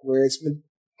baseball, where it's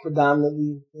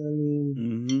predominantly,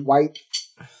 white.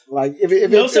 Like if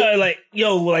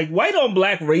like white on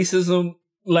black racism,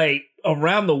 like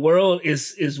around the world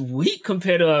is weak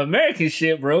compared to our American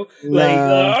shit, bro. Like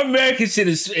our American shit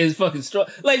is fucking strong.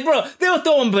 Like, bro, they were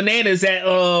throwing bananas at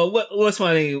what's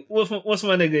my name? What's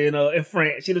my nigga in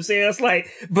France? You know what I'm saying? It's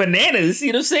like bananas.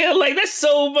 You know what I'm saying? Like that's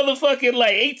so motherfucking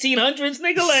like 1800s,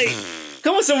 nigga. Like,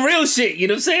 come on, some real shit. You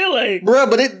know what I'm saying? Like, bro,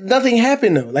 but nothing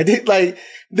happened though.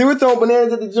 They were throwing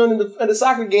bananas at the joint at the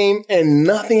soccer game, and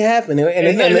nothing happened.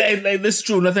 And this is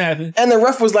true. Nothing happened. And the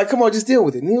ref was like, "Come on, just deal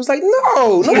with it." And he was like,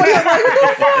 "No, nobody." Like, what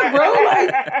the fuck, bro? Like,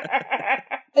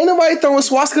 ain't nobody throwing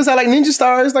swastikas out like ninja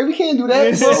stars. Like, we can't do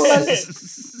that, bro.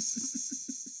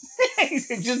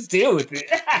 Like, just deal with it.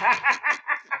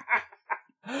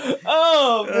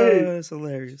 Oh man, that's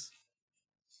hilarious.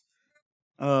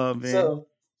 Oh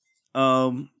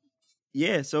man.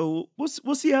 Yeah. So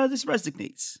we'll see how this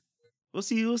resonates. We'll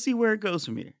see where it goes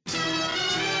from here.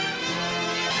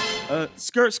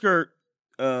 Skirt.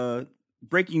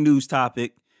 Breaking news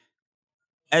topic.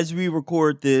 As we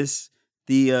record this,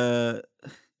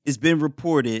 it's been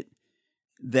reported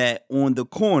that on the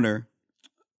corner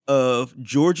of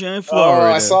Georgia and Florida.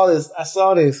 Oh, I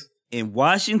saw this. In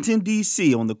Washington,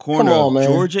 D.C., on the corner of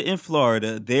Georgia and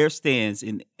Florida, there stands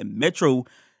a Metro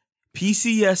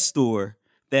PCS store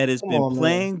that has been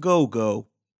playing go-go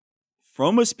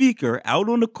from a speaker out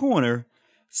on the corner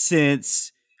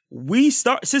since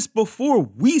before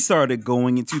we started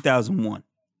going in 2001.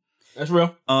 That's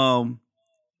real.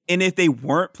 And if they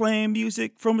weren't playing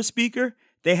music from a speaker,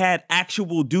 they had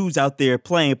actual dudes out there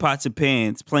playing pots and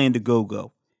pans, playing the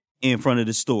go-go in front of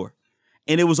the store.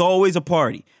 And it was always a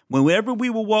party. Whenever we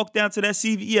would walk down to that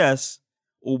CVS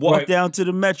or walk down to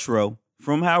the Metro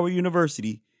from Howard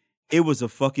University, it was a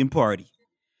fucking party.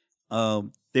 The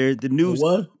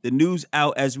news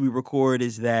out as we record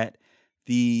is that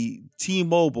the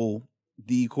T-Mobile,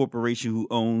 the corporation who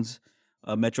owns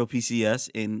Metro PCS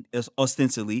and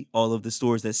ostensibly all of the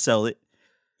stores that sell it,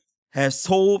 has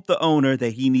told the owner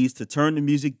that he needs to turn the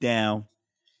music down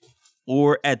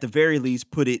or at the very least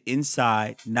put it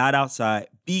inside, not outside,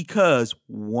 because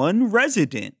one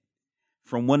resident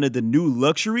from one of the new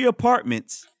luxury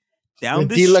apartments down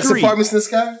the deluxe street apartments in the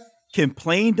sky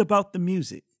complained about the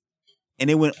music. And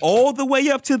it went all the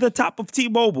way up to the top of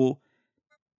T-Mobile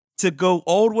to go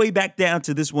all the way back down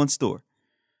to this one store.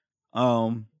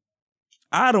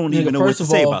 I don't even know what to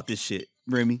say about this shit,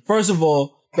 Remy. First of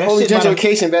all, that holy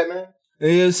gentrification, Batman. You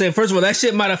know what I'm saying? First of all, that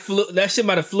shit might have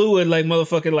flew in like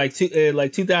motherfucking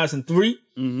like 2003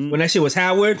 when that shit was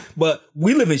Howard. But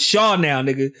we live in Shaw now,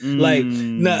 nigga.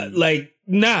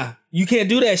 Nah, you can't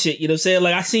do that shit. You know what I'm saying?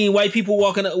 Like I seen white people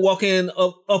walking up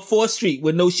 4th Street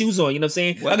with no shoes on. You know what I'm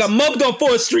saying? What? I got mugged on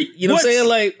 4th Street. You know what I'm saying?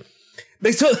 Like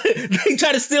they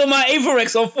try to steal my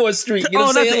Averex on 4th Street. You know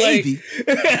what I'm saying?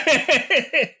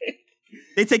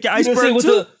 They take your iceberg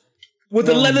too. With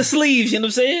the leather sleeves, you know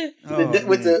what I'm saying?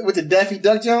 With the Daffy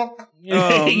Duck jump?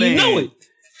 Oh, you man. know it.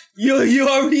 You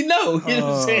already know. You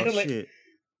know what I'm saying? Like,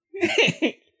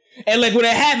 and like when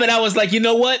it happened, I was like, you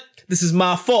know what? This is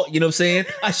my fault. You know what I'm saying?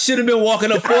 I should have been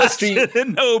walking up 4th Street. I should have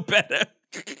known better.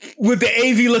 With the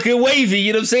AV looking wavy.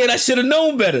 You know what I'm saying? I should have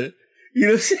known better. You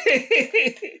know what I'm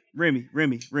saying? Remy,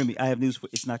 I have news for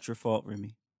you. It's not your fault,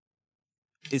 Remy.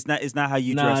 It's not how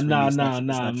you dress. Nah. Look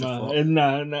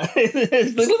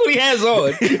what he has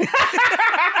on.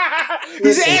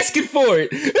 He's asking for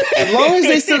it. As long as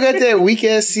they still got that weak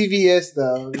ass CVS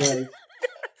though, like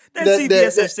that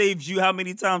CVS that saved you how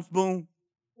many times? Boom.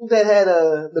 That had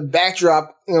the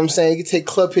backdrop. You know what I'm saying? You could take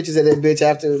club pictures of that bitch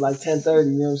after like 10:30.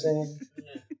 You know what I'm saying?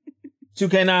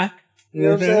 2K9. You know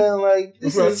what I'm saying? Like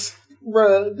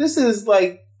this is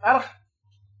like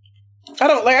I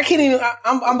don't like. I can't even.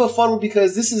 I'm befuddled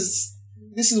because this is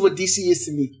what DC is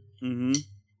to me. Mm-hmm. You know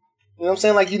what I'm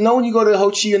saying? Like when you go to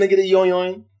Ho Chi and they get a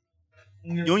yoin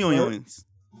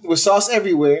with sauce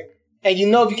everywhere, and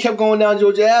if you kept going down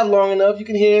Georgia Ave long enough, you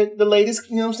can hear the latest.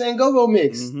 You know what I'm saying? Go-go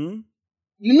mix. Mm-hmm.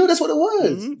 You knew that's what it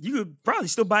was. Mm-hmm. You could probably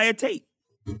still buy a tape.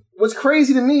 What's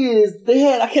crazy to me is they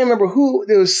had. I can't remember who.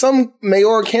 There was some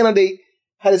mayoral candidate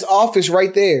had his office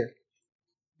right there.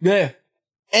 Yeah.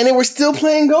 And they were still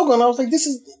playing go-go, and I was like, "This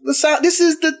is the sound. This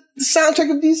is the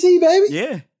soundtrack of DC, baby."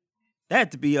 Yeah, that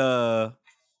had to be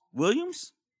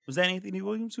Williams. Was that Anthony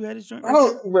Williams who had his joint? I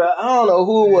don't know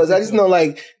who it was. I just know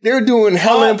like they were doing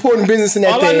hella important business in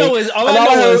that thing. All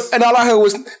I heard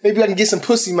was maybe I can get some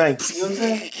pussy mics. You know what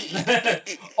I'm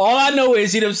saying? All I know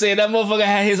is, you know what I'm saying, that motherfucker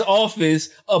had his office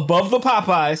above the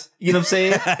Popeyes. You know what I'm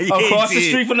saying? Across the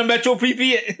street from the Metro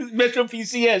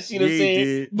PCS. You know what I'm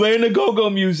saying? Playing the go-go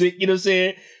music. You know what I'm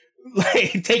saying?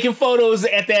 Like taking photos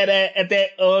at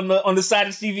that on the side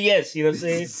of CVS. You know what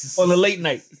I'm saying? On the late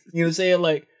night. You know what I'm saying?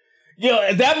 Like.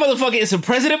 Yo, that motherfucker is a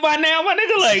president by now, my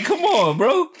nigga. Like, come on,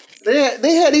 bro.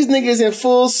 They had these niggas in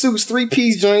full suits,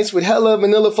 3-piece joints with hella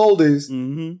manila folders.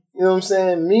 Mm-hmm. You know what I'm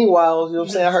saying? Meanwhile, you know what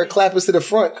I'm saying? I heard clappers to the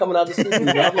front coming out the studio.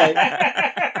 I'm like,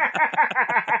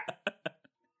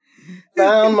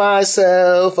 found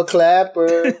myself a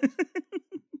clapper.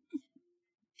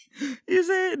 You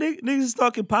said niggas is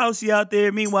talking policy out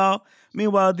there. Meanwhile,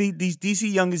 these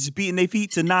DC youngins is beating their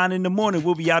feet to 9 in the morning.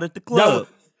 We'll be out at the club.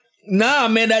 Nah,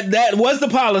 man, that was the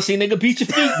policy, nigga. Beat your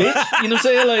feet, bitch. You know what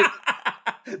I'm saying? Like,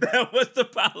 that was the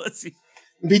policy.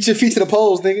 Beat your feet to the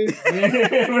poles, nigga.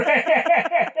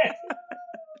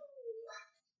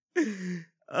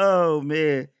 Oh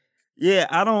man, yeah.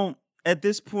 I don't. At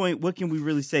this point, what can we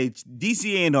really say?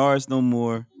 DC ain't ours no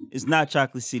more. It's not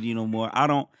Chocolate City no more. I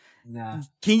don't. Nah.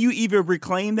 Can you even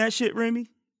reclaim that shit,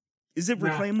 Remy? Is it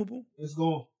reclaimable? It's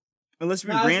gone. Unless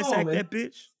we ransack that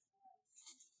bitch.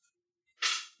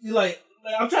 You like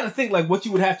I'm trying to think like what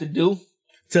you would have to do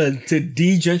to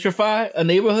de-gentrify a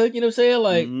neighborhood. You know what I'm saying?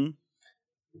 Like,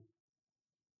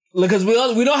 because we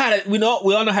all know how to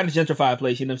gentrify a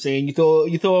place. You know what I'm saying? You throw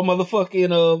a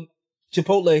motherfucking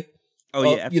Chipotle. Oh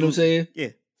yeah, you know what I'm saying? Yeah.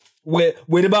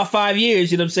 Wait about 5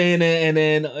 years. You know what I'm saying? And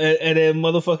then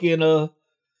motherfucking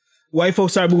white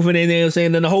folks start moving in there. You know what I'm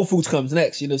saying? Then the Whole Foods comes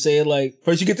next. You know what I'm saying? Like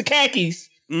first you get the khakis,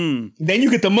 then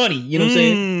you get the money. You know what I'm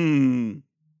saying?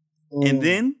 And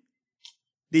then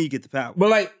you get the power. But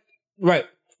like, right.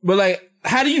 But like,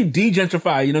 how do you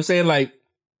de-gentrify? You know what I'm saying? Like,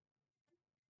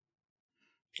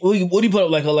 what do you put up?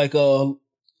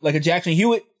 Like a Jackson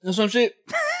Hewitt or some shit?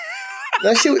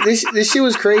 This shit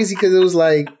was crazy because it was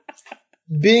like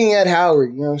being at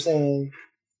Howard, you know what I'm saying?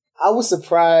 I was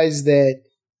surprised that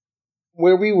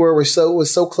where we were was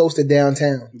so close to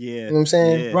downtown. Yeah. You know what I'm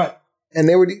saying? Yeah. Right. And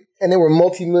they were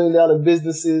multi-million-dollar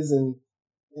businesses and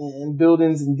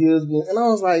buildings and deals. And I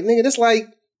was like, nigga, that's like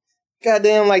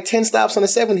goddamn like 10 stops on the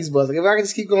 70s bus. Like if I could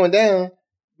just keep going down,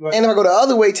 right. And if I go the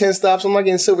other way 10 stops, I'm like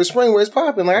in Silver Spring where it's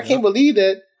popping. Like I can't believe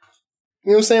that.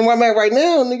 You know what I'm saying? Where I'm at right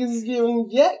now, niggas is giving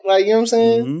jack. Like, you know what I'm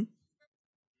saying? Mm-hmm.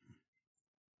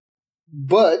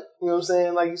 But, you know what I'm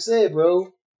saying? Like you said,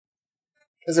 bro,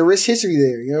 there's a rich history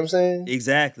there. You know what I'm saying?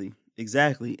 Exactly.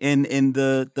 And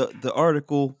the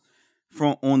article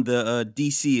on the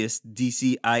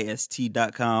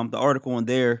DCist.com, the article on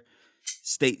there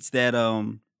states that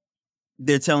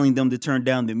they're telling them to turn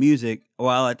down the music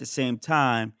while at the same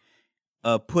time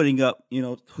putting up, you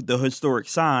know, the historic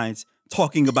signs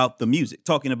talking about the music,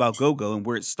 talking about go-go and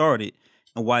where it started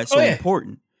and why it's so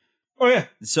important. Oh yeah.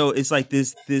 So it's like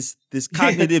this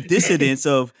cognitive dissonance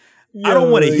of I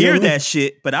don't want to hear that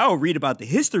shit, but I'll read about the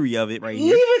history of it right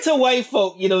here. Leave it to white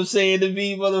folk, you know what I'm saying, to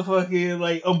be motherfucking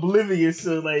like oblivious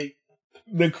to like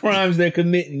the crimes they're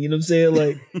committing, you know what I'm saying?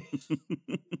 Like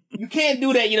you can't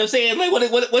do that, you know what I'm saying? Like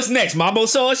what's next? Mambo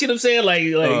sauce, you know what I'm saying? Like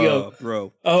yo,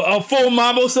 bro. A full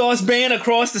mambo sauce ban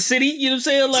across the city, you know what I'm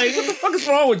saying? Like what the fuck is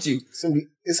wrong with you?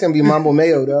 It's gonna be Mambo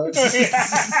Mayo, dog.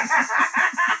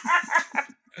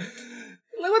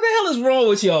 Like what the hell is wrong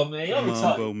with y'all, man? Y'all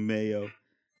Mambo Mayo.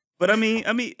 But I mean,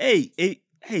 hey,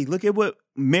 look at what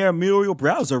Mayor Muriel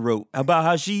Browser wrote about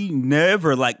how she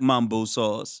never liked mambo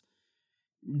sauce.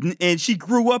 And she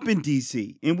grew up in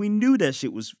DC, and we knew that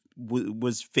shit was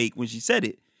fake when she said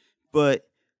it. But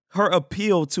her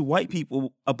appeal to white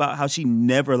people about how she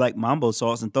never liked mambo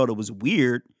sauce and thought it was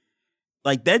weird,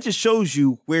 like that just shows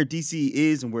you where DC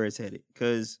is and where it's headed.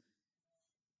 Because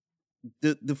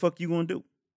the fuck you gonna do?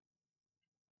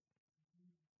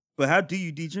 But how do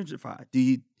you degentrify?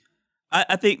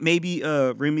 I think maybe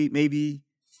Remy, maybe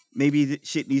the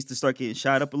shit needs to start getting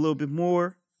shot up a little bit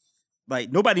more.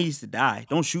 Like nobody needs to die.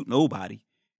 Don't shoot nobody,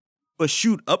 but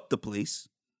shoot up the place.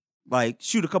 Like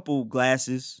shoot a couple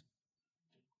glasses.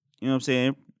 You know what I'm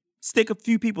saying? Stick a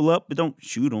few people up, but don't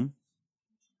shoot them.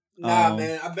 Nah,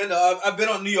 man. I've been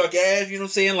on New York Ave. You know what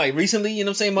I'm saying? Like recently, you know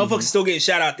what I'm saying? Motherfuckers still getting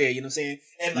shot out there. You know what I'm saying?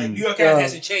 And like New York Ave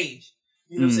hasn't changed.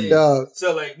 You know what I'm saying?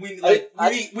 So like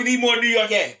we need more New York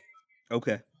Ave.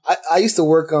 Okay. I used to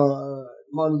work on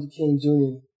Martin Luther King Jr.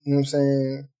 You know what I'm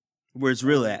saying? Where it's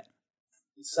real at?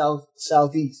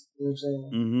 Southeast. You know what I'm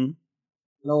saying? Mm-hmm.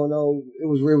 No, it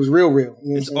was real. You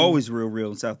know it's always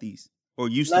real in Southeast, or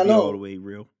used to be all the way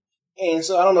real. And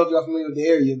so I don't know if y'all familiar with the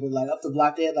area, but like up the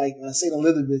block there, like St.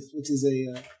 Elizabeth, which is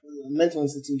a mental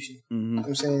institution. Mm-hmm. You know what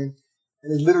I'm saying?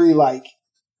 And it's literally like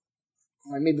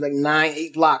maybe like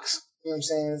 9-8 blocks. You know what I'm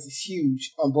saying? It's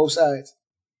huge on both sides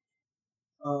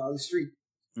of the street.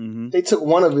 Mm-hmm. They took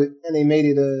one of it and they made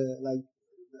it like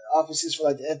offices for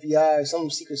like the FBI or some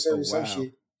Secret Service, some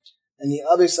shit. And the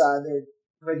other side, they're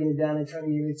breaking it down and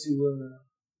turning it into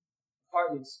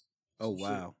apartments. Oh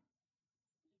wow!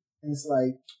 And it's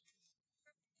like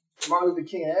Martin Luther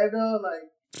King Ave, though? Like,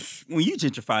 when you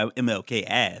gentrify MLK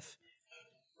Ave.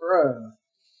 Bruh.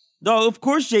 No, of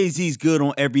course Jay-Z's good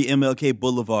on every MLK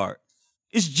Boulevard.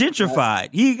 It's gentrified. Right.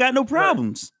 He ain't got no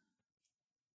problems. Right.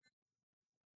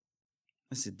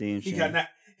 That's a damn shame.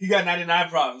 He got 99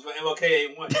 problems, but MLK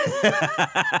ain't one.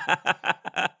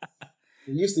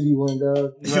 It used to be one,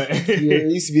 dog. Right. Yeah,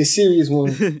 it used to be a serious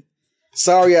one.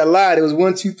 Sorry, I lied. It was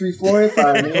 1, 2, 3, 4, and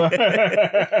 5.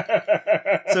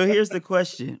 So here's the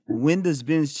question: when does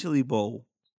Ben's Chili Bowl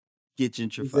get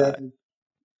gentrified? Exactly.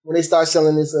 When they start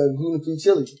selling this gluten-free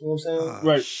chili, you know what I'm saying? Oh,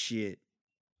 right. Shit.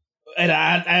 And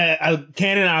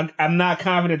I'm not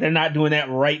confident they're not doing that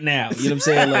right now. You know what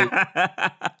I'm saying? Like,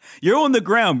 you're on the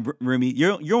ground, Remy.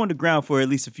 You're on the ground for at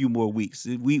least a few more weeks.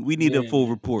 We need a full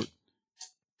report.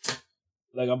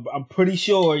 Like, I'm pretty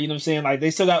sure, you know what I'm saying? Like,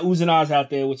 they still got Oohs and Ahs out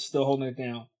there, which is still holding it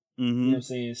down. Mm-hmm. You know what I'm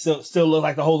saying? Still look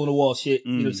like the hole in the wall shit. Mm-hmm.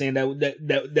 You know what I'm saying?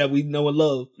 That we know and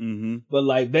love. Mm-hmm. But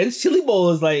like, Ben's Chili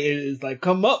Bowl is like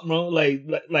come up, bro.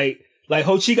 Like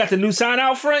Ho Chi got the new sign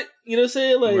out front. You know what I'm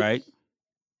saying? Like, right.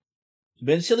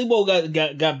 Ben's Chili Bowl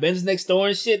got Ben's next door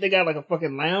and shit. They got like a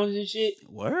fucking lounge and shit.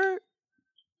 Word?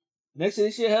 Next to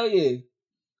this shit, hell yeah.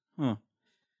 Huh.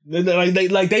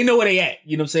 Like they know where they at.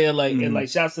 You know what I'm saying? Like, and like,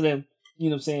 shouts to them. You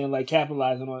know what I'm saying? Like,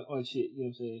 capitalizing on shit. You know what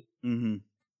I'm saying? Mm-hmm.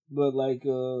 But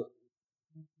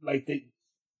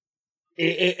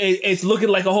it's looking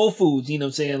like a Whole Foods. You know what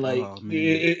I'm saying? Like,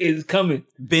 it's coming.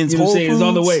 Ben's you know Whole Foods? It's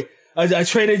on the way. A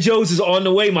Trader Joe's is on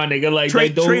the way, my nigga. Like,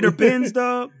 Trader Ben's,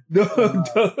 dog.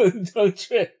 Don't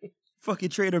trip. Fucking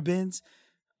Trader Ben's.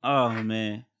 Oh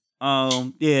man.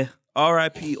 Yeah.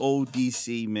 R.I.P. Old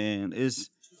DC, man.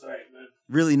 It's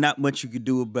really not much you could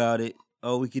do about it.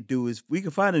 All we could do is we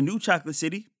could find a new Chocolate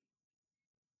City.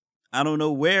 I don't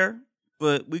know where,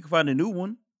 but we could find a new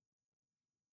one.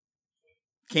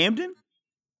 Camden?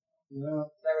 No, not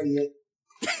really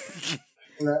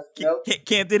yet.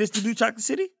 Camden is the new Chocolate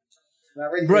City?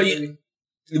 Not really.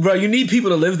 Bro, you need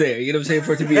people to live there. You know what I'm saying?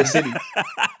 For it to be a city.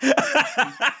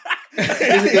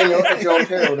 At your own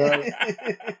peril, dog.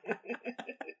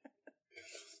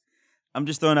 I'm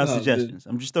just throwing out suggestions.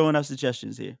 Dude. I'm just throwing out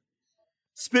suggestions here.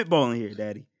 Spitballing here,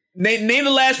 daddy. Name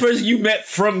the last person you met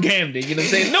from Camden. You know what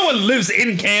I'm saying? No one lives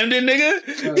in Camden, nigga.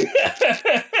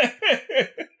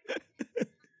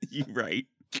 You right.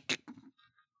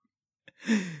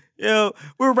 Yo,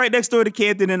 we're right next door to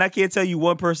Camden, and I can't tell you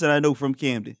one person I know from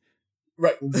Camden.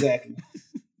 Right, exactly.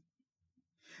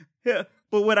 Yeah,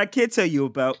 but what I can tell you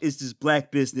about is this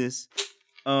black business.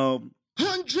 $100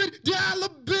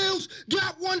 bills,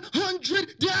 got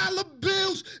 $100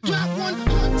 bills, got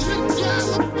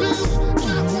 $100 bills,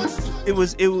 got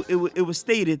It was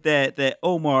stated that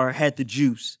Omar had the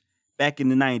juice back in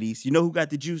the 90s. You know who got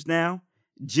the juice now?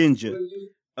 Ginger.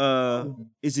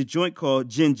 It's a joint called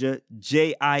Ginger,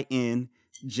 Jinja.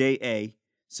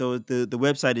 So the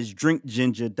website is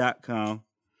drinkginger.com.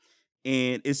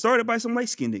 And it started by some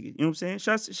light-skinned niggas. You know what I'm saying?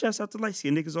 Shouts out to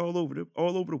light-skinned niggas all over the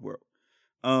world.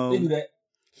 They do that.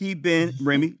 He been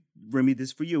Remy,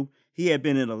 this for you. He had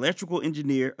been an electrical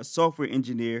engineer, a software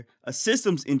engineer, a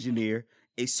systems engineer,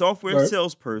 a software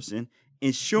salesperson,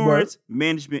 insurance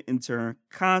management intern,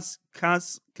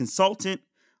 consultant,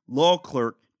 law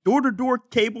clerk, door-to-door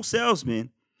cable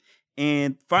salesman,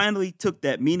 and finally took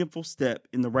that meaningful step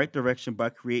in the right direction by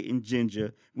creating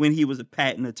Ginger when he was a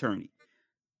patent attorney.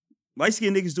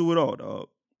 Light-skinned niggas do it all, dog.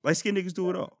 Light-skinned niggas do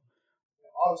it all.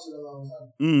 All student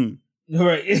loans.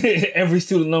 Right. Every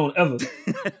student loan ever.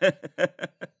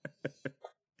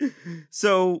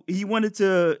 So he wanted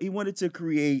to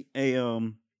create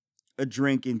a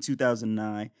drink in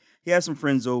 2009. He had some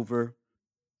friends over,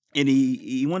 and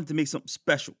he wanted to make something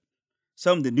special,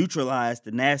 something to neutralize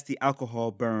the nasty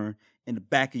alcohol burn in the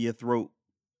back of your throat.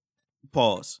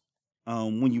 Pause.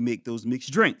 When you make those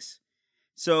mixed drinks.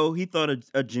 So he thought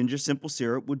a ginger simple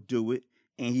syrup would do it,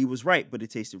 and he was right, but it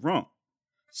tasted wrong.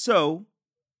 So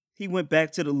he went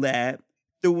back to the lab,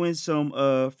 threw in some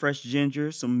fresh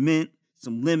ginger, some mint,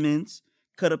 some lemons,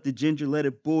 cut up the ginger, let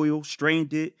it boil,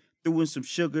 strained it, threw in some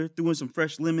sugar, threw in some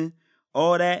fresh lemon.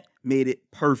 All that made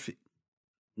it perfect.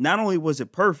 Not only was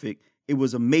it perfect, it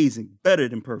was amazing, better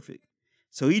than perfect.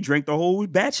 So he drank the whole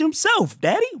batch himself,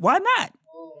 daddy. Why not?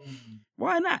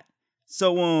 Why not?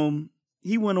 So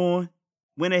he went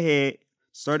ahead,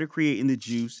 started creating the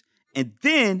juice, and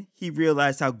then he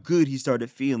realized how good he started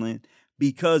feeling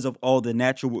because of all the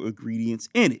natural ingredients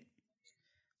in it.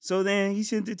 So then he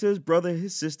sent it to his brother,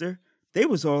 his sister. They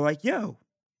was all like, yo,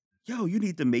 you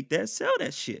need to make that, sell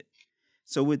that shit.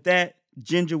 So with that,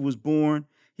 Ginger was born.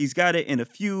 He's got it in a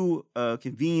few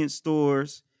convenience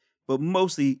stores, but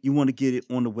mostly you want to get it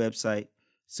on the website.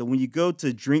 So when you go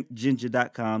to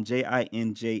drinkginja.com,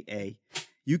 JINJA,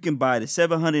 you can buy the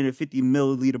 750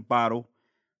 milliliter bottle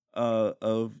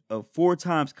of 4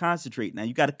 times concentrate. Now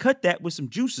you got to cut that with some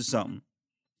juice or something.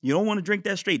 You don't want to drink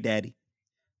that straight, Daddy.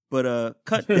 But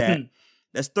cut that.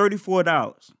 That's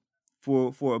 $34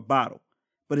 for a bottle.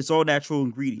 But it's all natural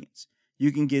ingredients.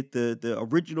 You can get the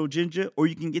original ginger, or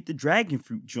you can get the dragon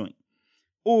fruit joint.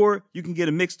 Or you can get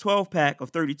a mixed 12-pack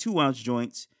of 32-ounce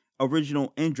joints,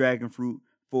 original and dragon fruit,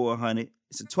 for $100.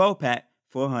 It's a 12-pack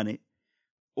for $100.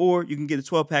 Or you can get a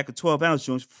 12-pack of 12-ounce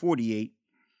joints for $48.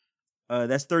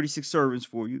 That's 36 servings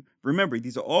for you. Remember,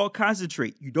 these are all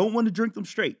concentrate. You don't want to drink them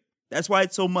straight. That's why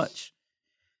it's so much.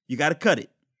 You got to cut it.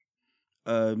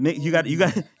 You got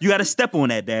to step on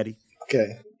that, Daddy.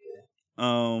 Okay.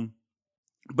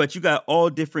 But you got all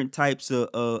different types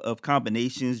of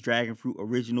combinations: dragon fruit,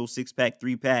 original, 6-pack,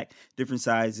 3-pack, different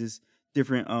sizes,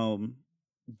 different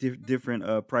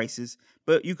prices.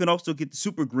 But you can also get the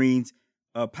super greens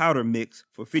powder mix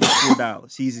for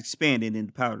 $54. He's expanding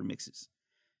into powder mixes.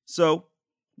 So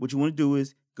what you want to do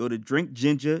is go to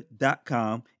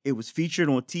drinkginger.com. It was featured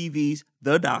on TV's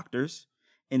The Doctors,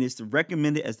 and it's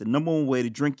recommended as the #1 way to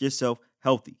drink yourself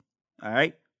healthy. All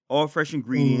right? All fresh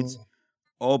ingredients,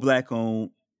 all black owned.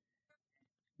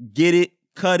 Get it,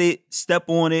 cut it, step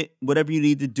on it, whatever you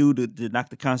need to do to knock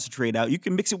the concentrate out. You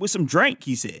can mix it with some drink,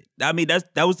 he said. I mean,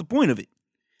 that was the point of it,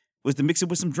 was to mix it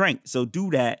with some drink. So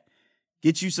do that.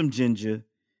 Get you some ginger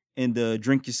and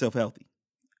drink yourself healthy.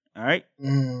 All right?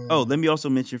 Oh, let me also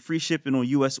mention free shipping on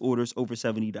U.S. orders over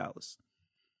 $70. All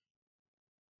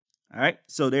right?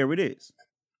 So there it is.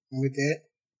 With that.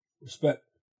 Respect.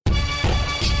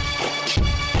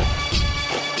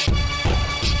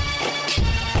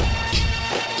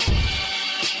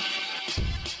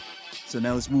 So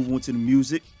now let's move on to the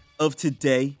music of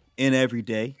today and every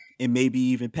day, and maybe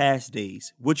even past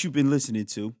days. What you've been listening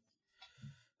to.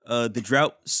 The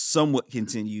drought somewhat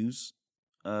continues.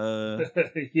 Yo,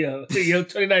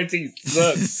 2019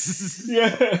 sucks.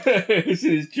 Yeah, this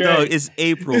is trash. No, it's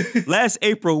April. Last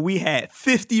April, we had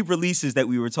 50 releases that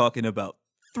we were talking about.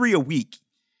 3 a week.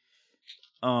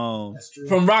 That's true.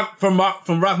 From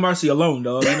Rock Marcy alone,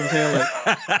 dog. You know what I'm saying?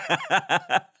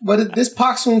 Like, but this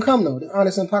Pac soon come though. The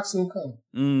Honest and Pac soon come.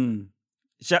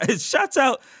 Shouts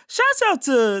out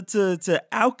to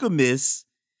Alchemist,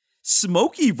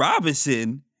 Smokey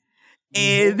Robinson,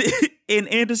 and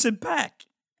Anderson .Paak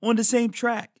on the same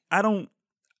track. I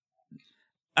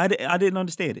didn't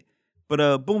understand it.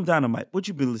 But Boom Dynamite, what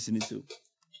you been listening to?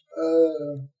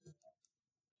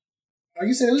 Like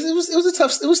you said, it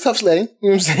was tough sledding. You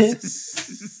know what I'm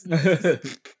saying?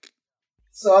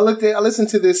 So I listened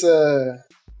to this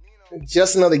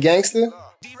Just Another Gangster.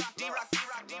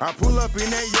 I pull up in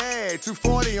that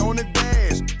 240 on the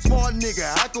dash. Smart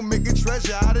nigga, I can make a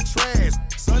treasure out of trash.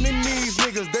 Son and these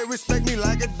niggas, they respect me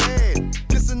like a dad.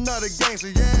 Just another gangster,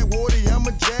 yeah, Wardy, I'm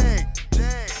a jag.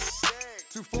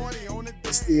 240 on the dash.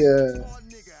 It's the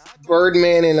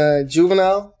Birdman and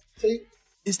Juvenile tape.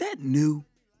 Is that new?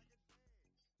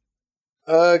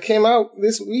 Came out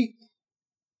this week.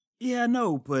 Yeah, I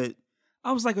know, but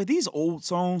I was like, are these old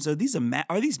songs? Are these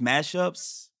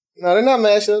mashups? No, they're not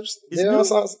mashups. They're new?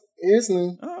 Songs. It's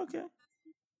new. Oh, okay.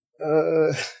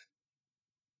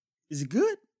 Is it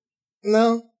good?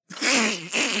 No.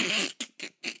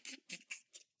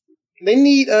 They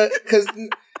need because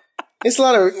it's a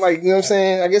lot of like, you know what I'm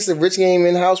saying. I guess the Rich Game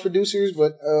in-house producers,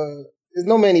 but there's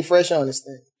no Manny Fresh on this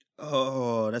thing.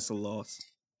 Oh, that's a loss.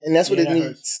 And that's what it needs.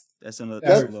 Hurts. That's a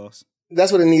loss.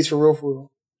 That's what it needs for real.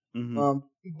 Mm-hmm.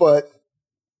 But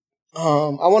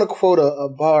I want to quote a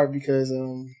bar because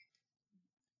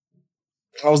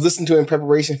I was listening to it in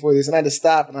preparation for this, and I had to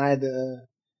stop, and I had to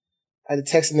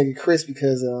text a nigga Chris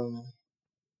because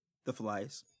the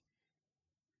flies.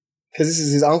 Because this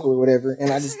is his uncle or whatever,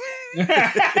 and I just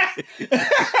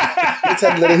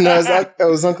had to let him know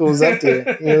his uncle was up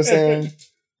there. You know what I'm saying?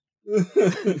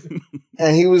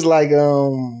 And he was like,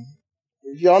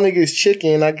 if y'all niggas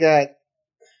chicken, I got,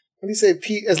 what do you say,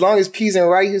 as long as peas and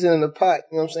rice in the pot,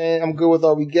 you know what I'm saying? I'm good with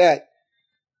all we got.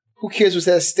 Who cares what's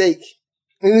at stake?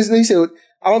 And he said,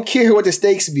 I don't care what the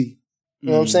stakes be. You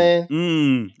know what I'm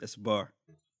saying? That's a bar.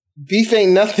 Beef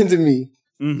ain't nothing to me.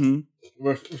 Mm-hmm.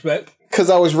 Respect. Because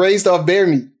I was raised off bear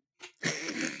meat.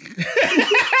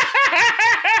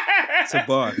 It's a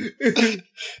bar.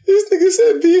 This nigga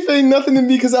said beef ain't nothing to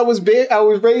me because I was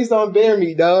raised on bear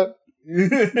meat, dog.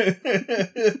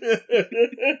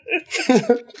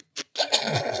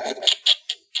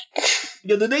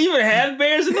 Yo, do they even have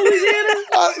bears in Louisiana?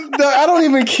 I don't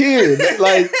even care.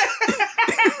 Like,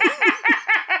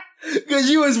 because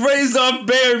you was raised off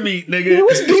bear meat, nigga.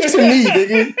 What's beef to me,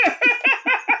 nigga?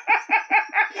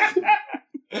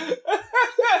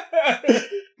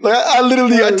 Like I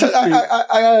literally,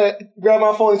 I grabbed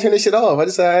my phone and turned this shit off. I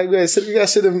just said, you gotta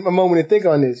sit a moment and think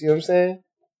on this. You know what I'm saying?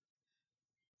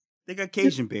 They got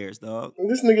Cajun bears, dog. And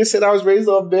this nigga said I was raised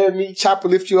off bear meat. Chopper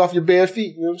lift you off your bare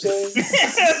feet. You know what I'm saying?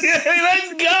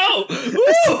 Let's go.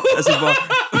 That's a bar.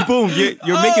 Boom.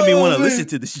 You're making me want to listen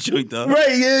to this joint, dog. Right?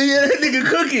 Yeah. That nigga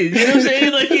cooking. You know what I'm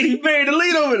saying? Like he buried the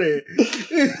lead over there.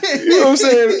 You know what I'm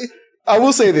saying? I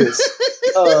will say this.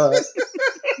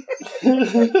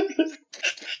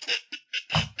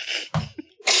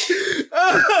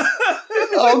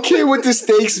 I don't care what the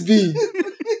stakes be. You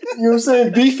know what I'm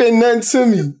saying? Beef ain't nothing to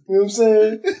me. You know what I'm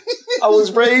saying? I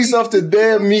was raised off the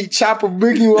bare meat, chopper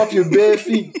breaking you off your bare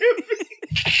feet.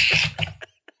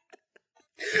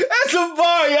 That's a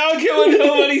bar, y'all. I don't care what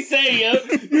nobody say, yo.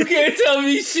 You can't tell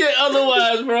me shit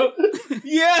otherwise, bro.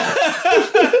 Yeah.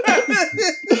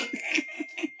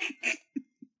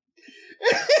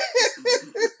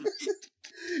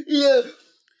 Yeah.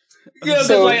 Yeah,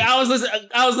 so, like I was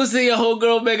listening to your whole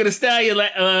girl Megan Thee Stallion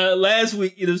last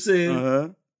week, you know what I'm saying? Uh-huh.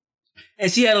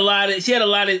 And she had a lot of that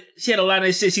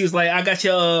shit. She was like, I got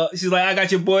your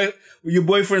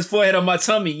boyfriend's forehead on my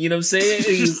tummy, you know what I'm saying?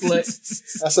 And he was like,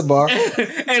 that's a bar.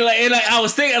 and I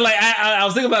was thinking I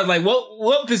was thinking about like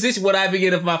what position would I be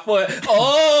in if my forehead?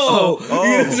 Oh. You know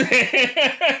what I'm saying?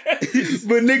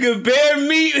 But nigga, bare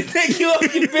meat take you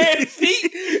off your bare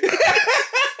feet.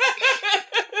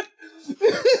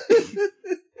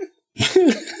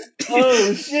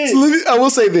 Oh shit! So I will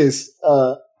say this.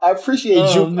 I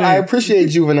appreciate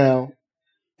Juvenile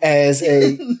as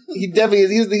a he definitely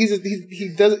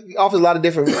he offers a lot of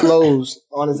different flows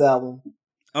on his album.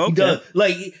 Okay. He does.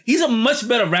 Like he's a much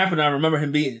better rapper than I remember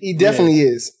him being. He definitely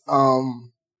is.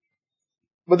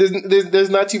 But there's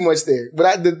not too much there.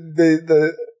 But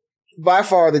the by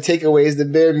far the takeaway is the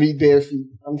bare meat, bare feet.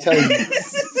 I'm telling you.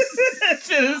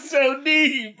 Shit is so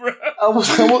deep, bro. I almost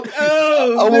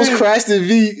crashed the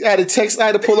V. I had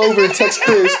to pull over and text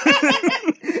Chris.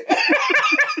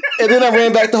 And then I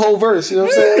ran back the whole verse, you know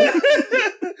what I'm saying?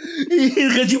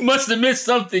 Because you must have missed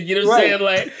something, you know what I'm saying?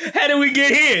 Like, how did we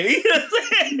get here? You know what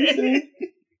I'm saying?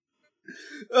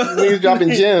 Niggas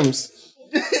dropping gems.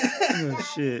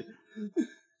 Oh, shit.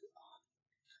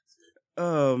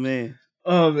 Oh, man.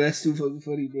 Oh, man, that's too fucking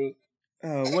funny, bro.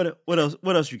 What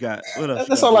else you got?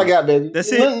 That's all I got, baby.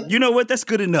 That's it? You know what? That's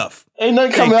good enough. Ain't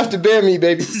nothing coming after bare meat,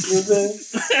 baby. You know what I'm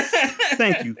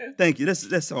saying? Thank you.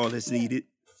 That's all that's needed.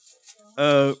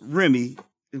 Remy,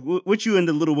 what you and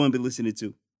the little one been listening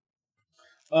to?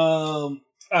 All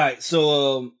right,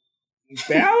 so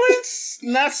balance,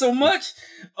 not so much.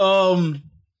 I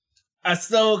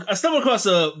stumbled across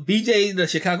BJ, the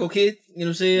Chicago Kid. You know what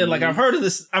I'm saying? Mm-hmm. Like I've heard of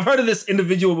this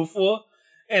individual before.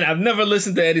 And I've never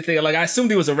listened to anything. Like, I assumed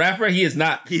he was a rapper. He is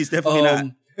not. He's definitely not.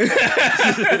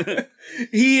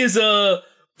 He is a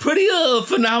pretty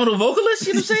phenomenal vocalist,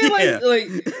 you know what I'm saying? Yeah. Like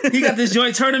he got this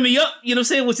joint Turning Me Up, you know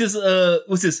what I'm saying, which is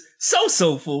so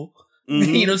soulful.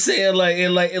 Mm-hmm. You know what I'm saying?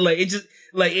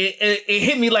 It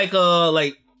hit me like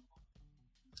a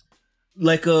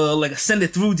Send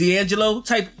It Through D'Angelo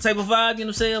type of vibe, you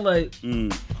know what I'm saying? Like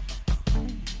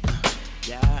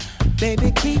yeah.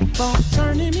 Baby, keep on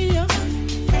turning me up.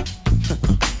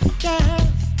 Yeah.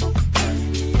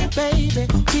 Baby,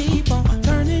 keep on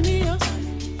turning me up.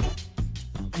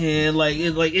 And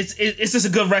it's just a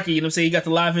good record, you know what I'm saying? You got the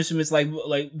live instruments like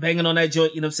banging on that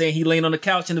joint, you know what I'm saying? He laying on the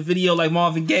couch in the video like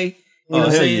Marvin Gaye, you know what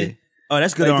I'm saying? Yeah. Oh,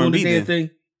 that's good R&B then. Thing.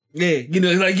 Yeah,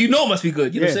 it must be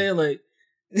good, you know what I'm saying? Like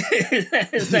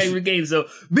it's not even game. So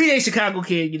BJ Chicago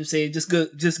Kid, you know what I'm saying? Just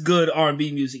good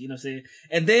R&B music, you know what I'm saying?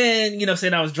 And then, you know what I'm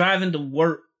saying, I was driving to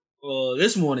work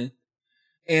this morning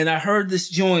and I heard this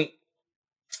joint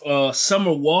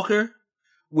Summer Walker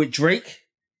with Drake.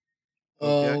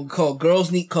 Called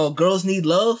Girls Need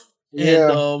Love.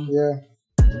 Yeah.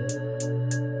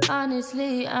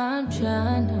 Honestly, I'm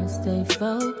trying to stay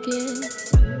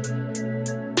focused.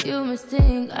 You must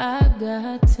think I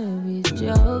got to be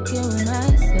joking when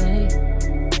I say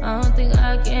I don't think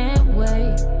I can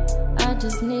wait. I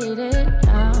just need it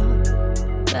now.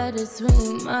 Let it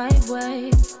swing my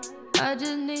way. I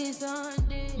just need something.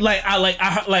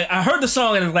 I heard the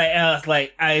song and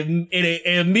it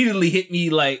immediately hit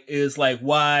me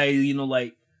why, you know,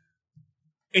 like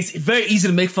it's very easy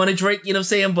to make fun of Drake, you know what I'm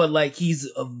saying? But like he's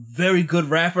a very good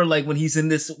rapper. Like when he's in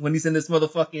this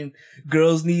motherfucking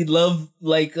Girls Need Love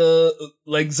like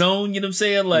zone, you know what I'm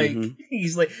saying? Like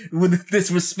he's like with this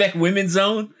respect women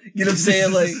zone, you know what I'm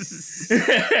saying? Like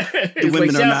the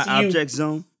women are not object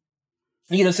zone.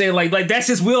 You know what I'm saying? Like that's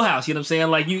his wheelhouse. You know what I'm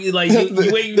saying? Like you ain't messing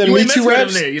with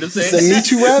him there. You know what I'm saying? The Me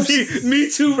Too raps.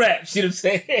 Me Too raps. You know what I'm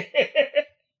saying?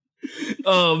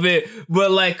 Oh man,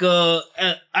 but like I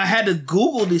had to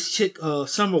Google this chick,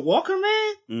 Summer Walker,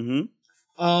 man. Mm-hmm.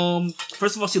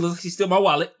 First of all, she looks like she steal my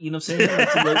wallet. You know what I'm saying? She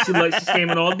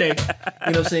scamming all day.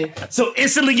 You know what I'm saying? So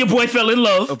instantly your boy fell in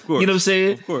love. Of course. You know what I'm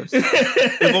saying? Of course.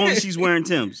 If only she's wearing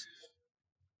Timbs.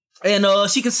 And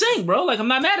she can sing, bro. Like I'm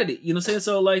not mad at it. You know what I'm saying?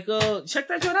 So like check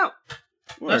that joint out.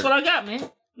 Word. That's what I got, man.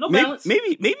 No balance.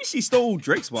 Maybe she stole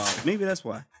Drake's wallet. Maybe that's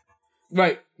why.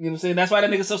 Right. You know what I'm saying? That's why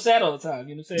that nigga's so sad all the time.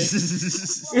 You know what I'm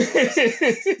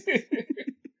saying?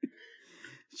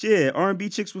 Yeah, R&B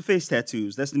chicks with face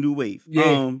tattoos. That's the new wave.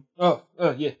 Yeah.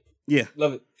 Yeah. Yeah.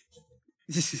 Love it.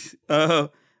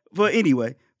 But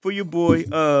anyway, for your boy,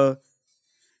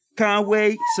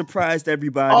 Conway surprised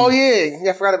everybody. Oh yeah,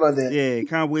 I forgot about that. Yeah,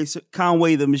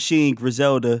 Conway the Machine,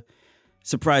 Griselda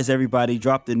surprised everybody.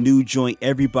 Dropped a new joint.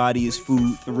 Everybody is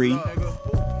Food 3.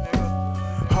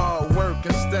 Hard work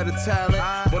instead of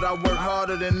talent, but I work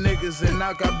harder than niggas and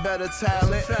I got better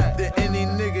talent than any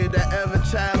nigga that ever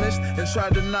challenged and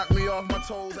tried to knock me off my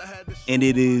toes. I had to and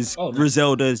it is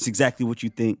Griselda. It's exactly what you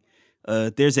think.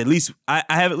 There's at least I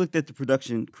haven't looked at the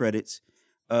production credits,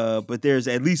 but there's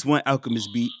at least one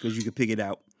Alchemist beat because you can pick it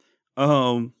out.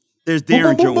 There's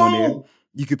Derringer on there.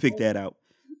 You can pick that out.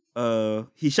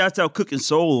 He shouts out Cooking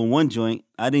Soul on one joint.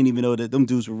 I didn't even know that them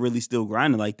dudes were really still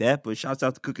grinding like that, but shouts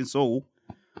out to Cooking Soul.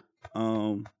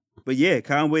 But yeah,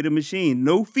 Conway the Machine,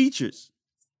 no features.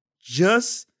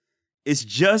 It's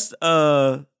just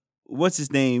what's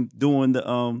his name doing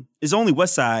the it's only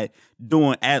Westside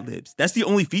doing ad-libs. That's the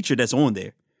only feature that's on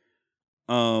there.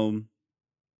 So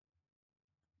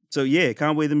yeah,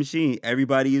 Conway the Machine,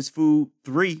 Everybody is Food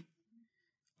 3.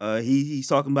 He's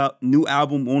talking about new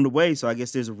album on the way, so I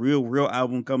guess there's a real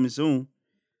album coming soon.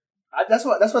 That's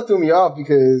what threw me off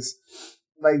because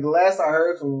like the last I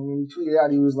heard from him, when he tweeted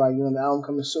out, he was like, the album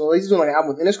coming soon. He's doing like an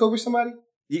album with Interscope or somebody.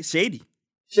 Yeah, Shady,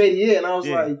 yeah. And I was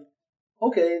like,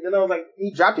 okay. Then I was like, he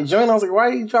dropped a joint. I was like,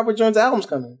 why did he drop a joint's album's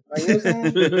coming? Like, you know what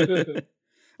I'm saying?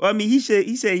 Well, I mean, he said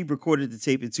he recorded the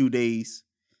tape in 2 days.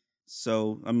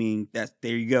 So I mean,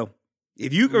 there you go.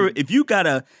 If you got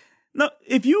a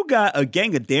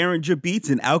gang of Derringer beats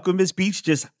and Alchemist beats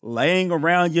just laying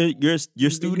around your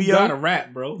studio, you gotta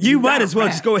rap, bro. You might as well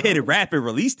just go ahead and rap and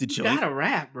release the joint. You gotta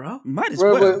rap, bro. Might as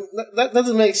well. But that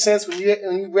doesn't make sense when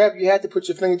you rap. You have to put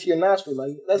your finger to your nostril.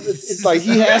 Like it's like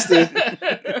he has to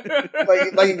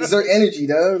like exert energy,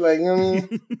 though. Like, you know what I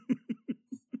mean?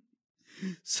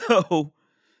 So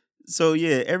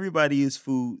yeah, Everybody is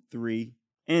Food 3.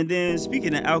 And then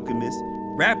speaking of Alchemist,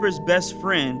 rapper's best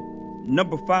friend,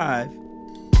 number 5.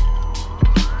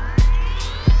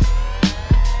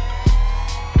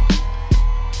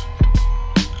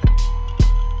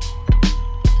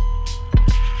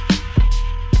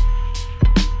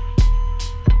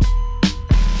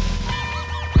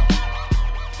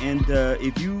 And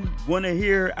if you want to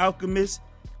hear Alchemist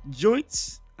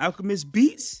joints, Alchemist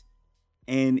beats,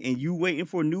 and you waiting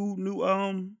for new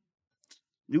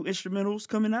instrumentals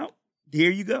coming out, here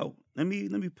you go. Let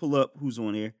me pull up who's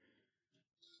on here.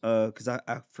 Cause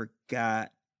I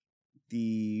forgot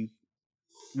we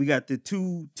got the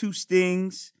two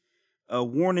Stings,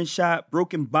 Warning Shot,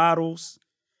 Broken Bottles,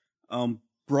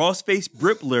 Brossface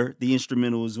Brippler, the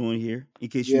instrumental is on here, in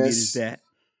case you needed that.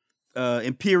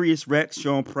 Imperious Rex,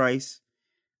 Sean Price,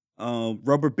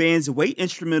 Rubber Bands Weight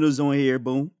instrumentals on here,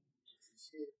 boom.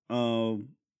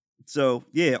 So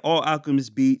yeah, all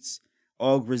Alchemist beats,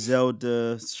 all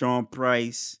Griselda, Sean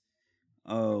Price,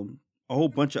 a whole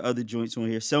bunch of other joints on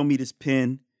here. Sell Me This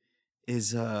Pen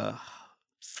is I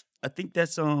think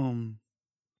that's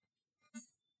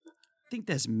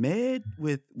Med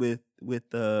with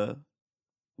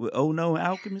Oh No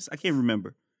Alchemist. I can't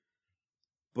remember.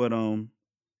 But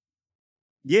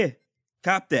yeah,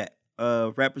 cop that.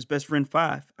 Rapper's Best Friend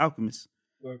 5, Alchemist.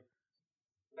 I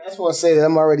just want to say that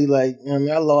I'm already like, you know what I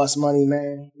mean? I lost money,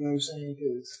 man. You know what I'm saying?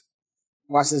 Because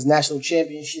watching this national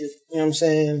championship, you know what I'm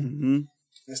saying? Mm-hmm.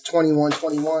 It's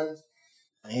 21-21.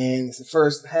 And it's the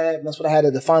first half. That's what I had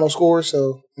at the final score.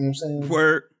 So, you know what I'm saying?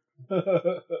 Word.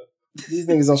 These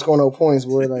niggas don't score no points,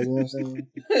 boy. Like, you know what I'm saying?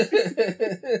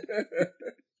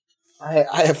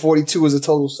 I had 42 as a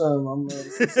total sum. I'm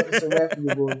it's a wrap for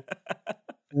you, boy.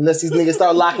 Unless these niggas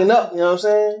start locking up, you know what I'm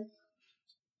saying?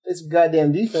 It's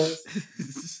goddamn defense.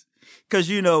 Because,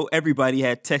 everybody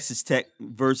had Texas Tech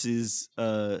versus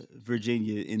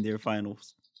Virginia in their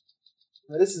finals.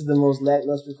 Now, this is the most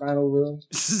lackluster final, bro.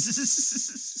 This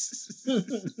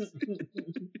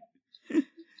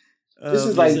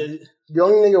is like, the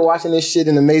only nigga watching this shit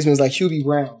in amazement is like Hubie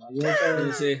Brown. Like, you know what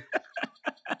I'm saying?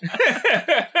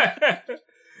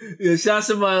 Yeah, shouts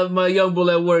to my young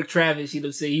bull at work, Travis, you know what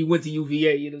I'm saying? He went to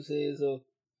UVA, you know what I'm saying? So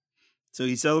So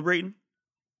he's celebrating?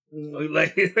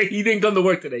 Like he didn't come to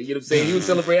work today. You know what I'm saying? He would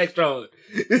celebrate extra hard.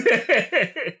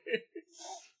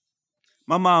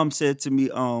 My mom said to me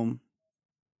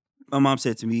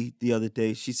the other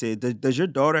day, she said, does your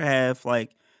daughter have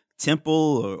like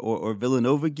Temple or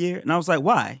Villanova gear? And I was like,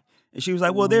 why? And she was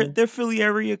like, well, they're Philly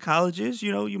area colleges.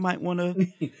 You know, you might want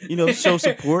to, show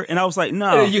support. And I was like,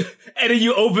 no. And then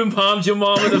you open palmed your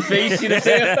mom in the face. You know what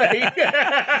I'm saying? Like,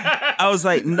 I was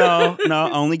like, no,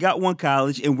 I only got one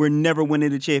college, and we're never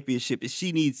winning the championship. And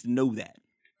she needs to know that.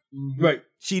 Right.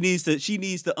 She needs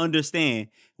to understand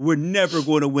we're never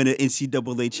going to win an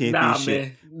NCAA championship. Nah,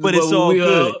 man. But it's all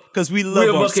good because we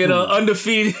love our school. We're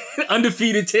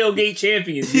undefeated tailgate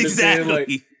champions. You know exactly. Like,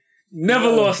 never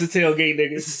lost a tailgate,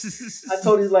 niggas. I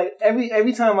told you, like,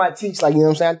 every time I teach, like, you know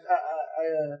what I'm saying?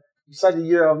 I start the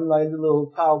year off with, like, a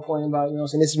little PowerPoint about, you know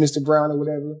what I'm saying, this is Mr. Brown or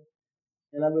whatever.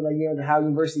 And I'll be like, the Howard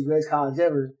University, greatest college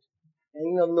ever.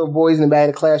 And, the little boys in the back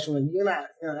of the classroom, like, you're not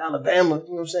Alabama, you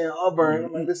know what I'm saying, Auburn.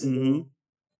 I'm like, listen, dude,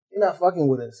 you're not fucking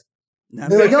with us.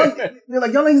 They're like,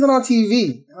 y'all niggas not on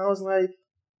TV. And I was like,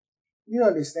 you don't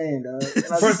understand, dog.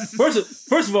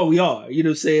 First of all, we are. You know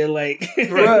what I'm saying? Like,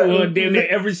 right. Well, damn near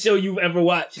every show you've ever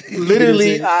watched.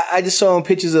 Literally, you know I just saw him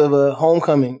pictures of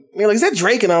Homecoming. They're like, is that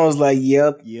Drake? And I was like,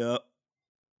 yep.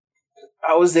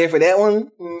 I was there for that one. You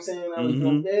know what I'm saying? I was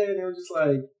there. They were just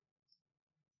like,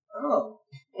 oh.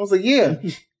 I was like, yeah.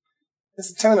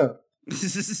 It's a turn up.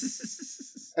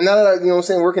 And now that, you know what I'm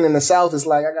saying, working in the South, it's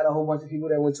like I got a whole bunch of people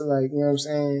that went to, like, you know what I'm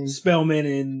saying, Spelman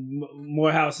and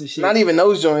Morehouse and shit. Not even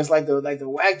those joints, like the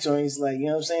whack joints, like, you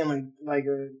know what I'm saying, like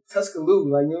Tuscaloosa,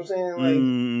 like, you know what I'm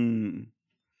saying,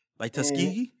 like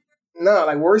Tuskegee? No,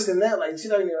 like worse than that, like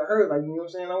shit I never heard, like, you know what I'm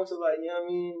saying. I went to, like, you know what I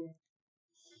mean,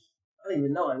 I don't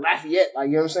even know, like Lafayette, like,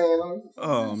 you know what I'm saying. Like,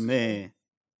 oh man.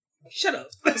 Shut up.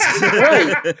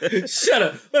 Right. Shut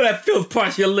up. Let that filth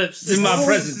parch your lips in my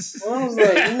presence. I was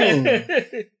like,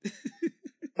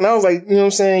 And I was like, you know what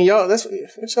I'm saying, y'all, that's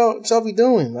what y'all be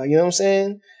doing. Like, you know what I'm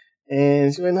saying?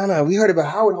 And she went, no, we heard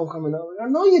about Howard Homecoming. I was like,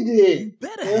 I know you did. You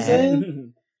better have.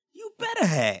 You better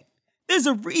have. There's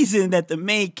a reason that the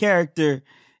main character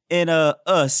in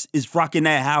Us is rocking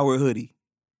that Howard hoodie.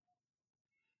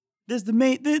 There's the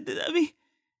main, I mean,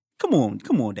 come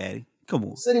on, Daddy. Come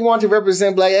on. Said he wanted to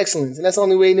represent black excellence, and that's the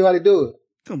only way he knew how to do it.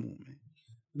 Come on, man.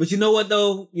 But you know what,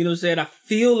 though? You know what I'm saying? I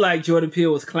feel like Jordan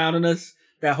Peele was clowning us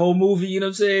that whole movie, you know what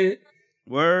I'm saying?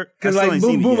 Word. Because, like,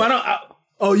 boom,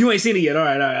 oh, you ain't seen it yet. All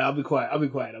right. I'll be quiet.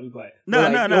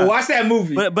 No. Watch that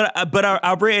movie. But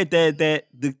I read that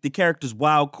the character's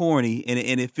wild corny, and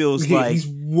it feels like... He's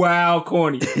wild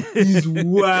corny. He's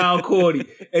wild corny.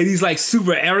 And he's, like,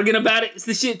 super arrogant about it. It's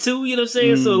the shit, too, you know what I'm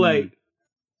saying? So, like...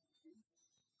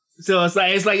 So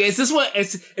is this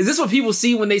what people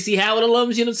see when they see Howard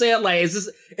alums? You know what I'm saying? Like, is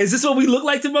this what we look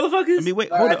like to motherfuckers? I mean, wait,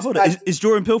 hold on. Is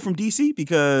Jordan Peele from DC?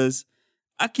 Because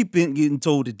I keep getting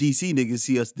told that DC niggas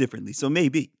see us differently. So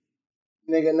maybe.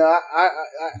 Nigga, no, I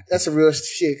that's a real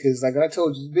shit. Because like I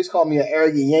told you, bitch called me an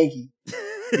arrogant Yankee.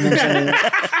 You know what I'm saying?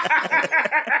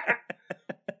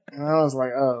 And I was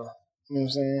like, oh, you know what I'm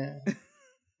saying?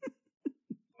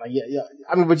 Like, yeah.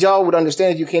 I mean, but y'all would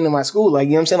understand if you came to my school. Like,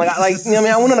 you know what I'm saying? Like, you know what I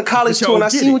mean? I went on a college tour and I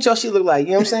see what y'all shit look like.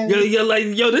 You know what I'm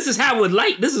saying? Yo, this is Howard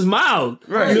Light. This is mild.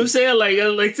 Right. You know what I'm saying?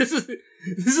 Like this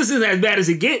isn't as bad as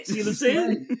it gets. You know what I'm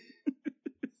saying?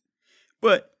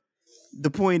 But the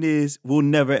point is, we'll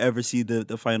never ever see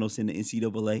the finals in the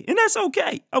NCAA. And that's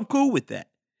okay. I'm cool with that.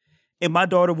 And my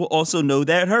daughter will also know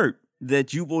that hurt.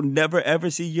 That you will never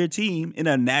ever see your team in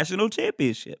a national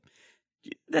championship.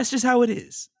 That's just how it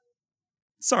is.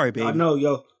 Sorry, baby. I know,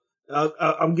 yo.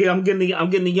 I'm getting the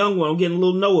young one. I'm getting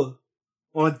little Noah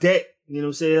on deck. You know what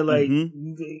I'm saying? Like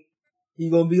he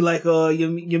gonna be like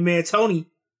your man Tony.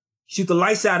 Shoot the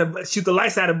lights out of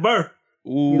Burr. Ooh.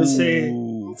 You know what I'm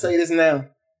saying? I'll tell you this now.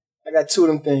 I got two of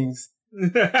them things.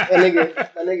 that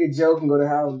nigga Joe can go to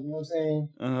Howard. You know what I'm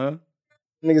saying?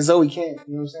 Nigga Zoe can't.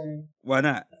 You know what I'm saying? Why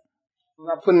not? I'm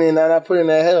not putting in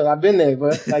that hell. I've been there,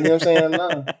 but like, you know what I'm saying?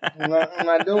 No, I'm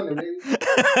not doing it, baby.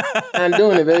 I'm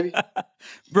doing it, baby.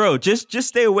 Bro, just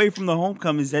stay away from the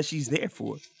homecomings that she's there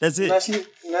for. That's it. She's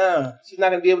not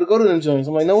gonna be able to go to them joints.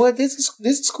 I'm like, you know what? This is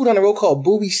a school down the road called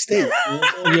Booby State.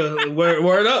 You know yeah,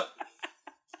 word up.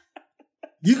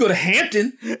 You go to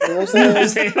Hampton. You know what I'm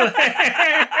saying?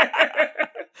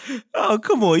 Oh,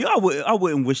 come on. I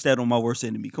wouldn't wish that on my worst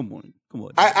enemy. Come on.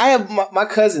 I have my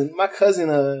cousin,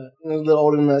 a little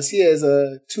older than us. He has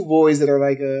two boys that are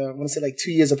like, I want to say like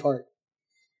 2 years apart.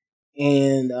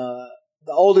 And the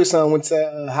older son went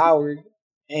to Howard,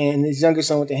 and his younger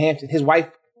son went to Hampton. His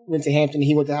wife went to Hampton, and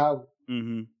he went to Howard.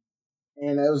 Mm-hmm.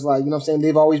 And it was like, you know what I'm saying?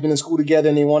 They've always been in school together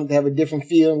and they wanted to have a different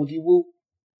feeling with you.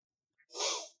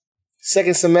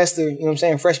 Second semester, you know what I'm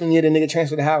saying? Freshman year, the nigga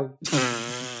transferred to Howard.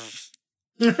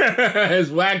 It's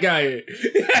white guy. It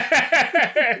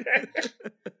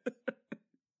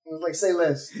was like, say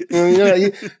less.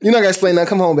 You're not gonna explain that.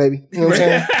 Come home, baby. You know what I'm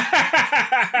saying?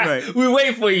 Right. We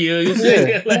wait for you.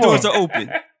 Yeah. The doors are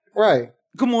open. Right.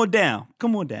 Come on down.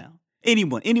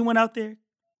 Anyone out there?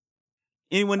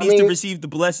 Anyone needs to receive the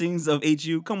blessings of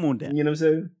HU? Come on down. You know what I'm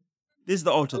saying? This is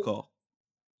the altar call.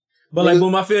 But like,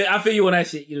 boom, I feel you on that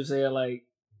shit. You know what I'm saying?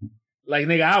 Like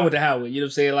nigga, I went to Howard. You know what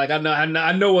I'm saying? Like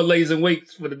I know what lays in wait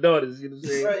for the daughters. You know what I'm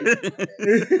saying? Right.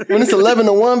 When it's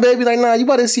 11-1, baby, like nah, you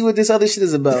about to see what this other shit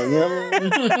is about. You know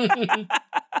what I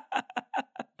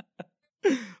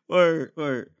mean? Word.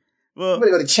 Well, you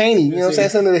better go to Cheney. You know what I'm saying?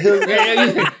 Something to the hill.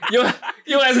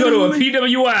 Yo ass go to a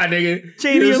PWI, nigga.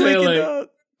 Cheney you know and Lincoln, like, dog.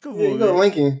 Come on, you go to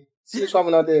Lincoln. See what's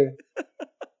popping out there.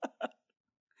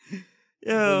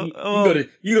 Yeah,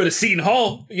 you go to Seton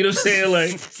Hall. You know what I'm saying?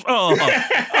 Like,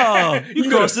 you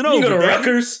crossing over. You go to Daddy.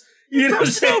 Rutgers. You know what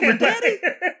I'm saying? Over, Daddy.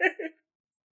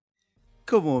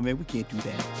 Come on, man. We can't do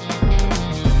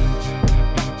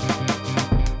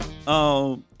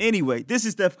that. Anyway, this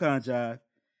is DefCon Jive.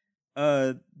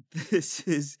 This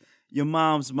is your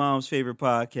mom's favorite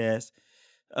podcast.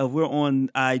 We're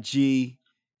on IG,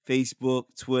 Facebook,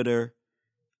 Twitter,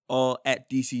 all at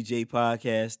DCJ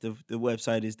Podcast. The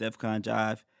website is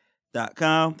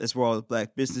defconjive.com. That's where all the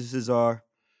black businesses are.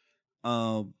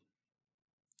 And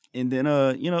then,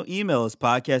 email us,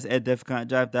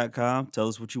 podcast@defconjive.com. Tell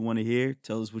us what you want to hear.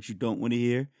 Tell us what you don't want to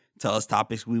hear. Tell us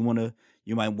topics you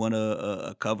might want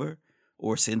to cover.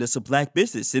 Or send us a black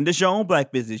business. Send us your own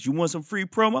black business. You want some free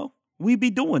promo? We be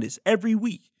doing this every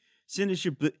week. Send us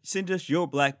your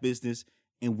black business,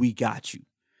 and we got you.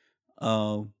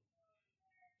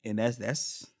 And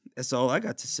that's all I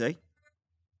got to say.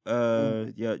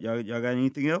 Y'all got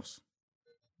anything else?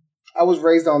 I was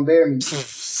raised on bear meat.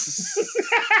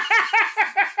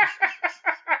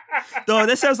 Dog,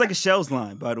 that sounds like a Shell's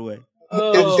line, by the way.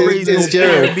 It's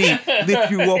Gerald.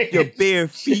 Lift you off your bare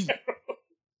feet.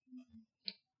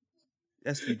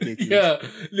 That's ridiculous.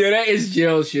 Yeah, that is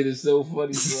jail shit. Is so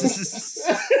funny,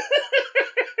 bro.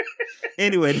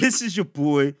 Anyway, this is your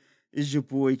boy. It's your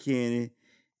boy Cannon,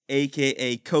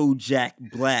 a.k.a. Kojak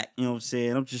Black. You know what I'm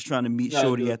saying? I'm just trying to meet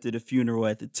Shorty after the funeral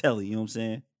at the telly. You know what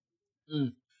I'm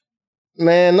saying?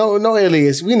 Man, no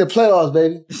alias. We in the playoffs,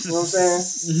 baby. You know what I'm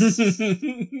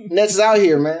saying? Nets is out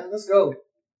here, man. Let's go.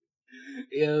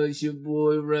 Yo, it's your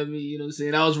boy Remy. You know what I'm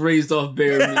saying? I was raised off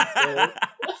bear meat.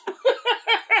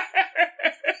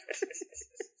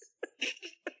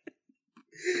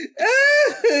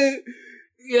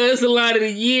 Yeah, it's a line of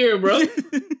the year, bro.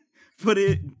 Put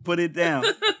it down.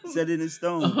 Set it in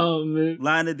stone. Oh man,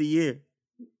 line of the year.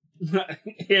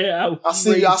 Yeah, I'll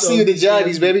see you at the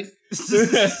Jives, baby.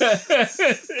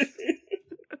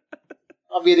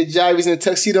 I'll be at the Jives in a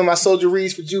tuxedo in my soldier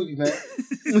reeds for Judy, man.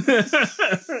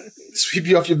 Sweep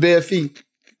you off your bare feet.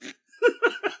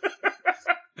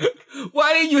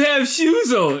 Why didn't you have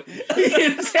shoes on?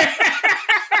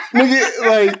 Nigga,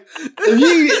 like,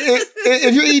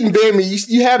 if you're eating bear meat,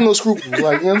 you have no scruples.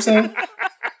 Like, you know what I'm saying?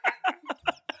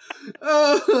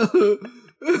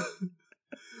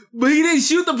 But he didn't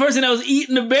shoot the person that was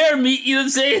eating the bear meat, you know what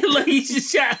I'm saying? Like, he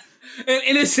just shot an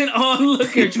innocent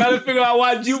onlooker trying to figure out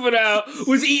why Juvenile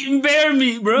was eating bear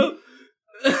meat, bro.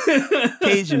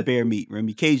 Cajun bear meat,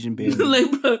 Remy. Cajun bear meat. Like,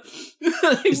 bro.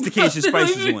 It's the Cajun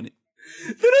spices on it.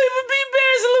 They don't even beat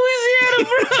bears in Louisiana,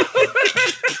 bro.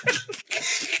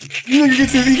 You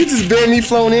get this bear meat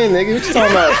flown in, nigga. What you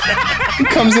talking about? He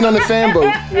comes in on the fan boat. You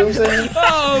know what I'm saying?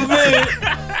 Oh, man.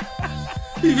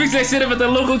 He fixed that shit up at the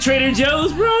local Trader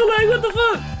Joe's, bro. Like, what the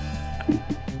fuck?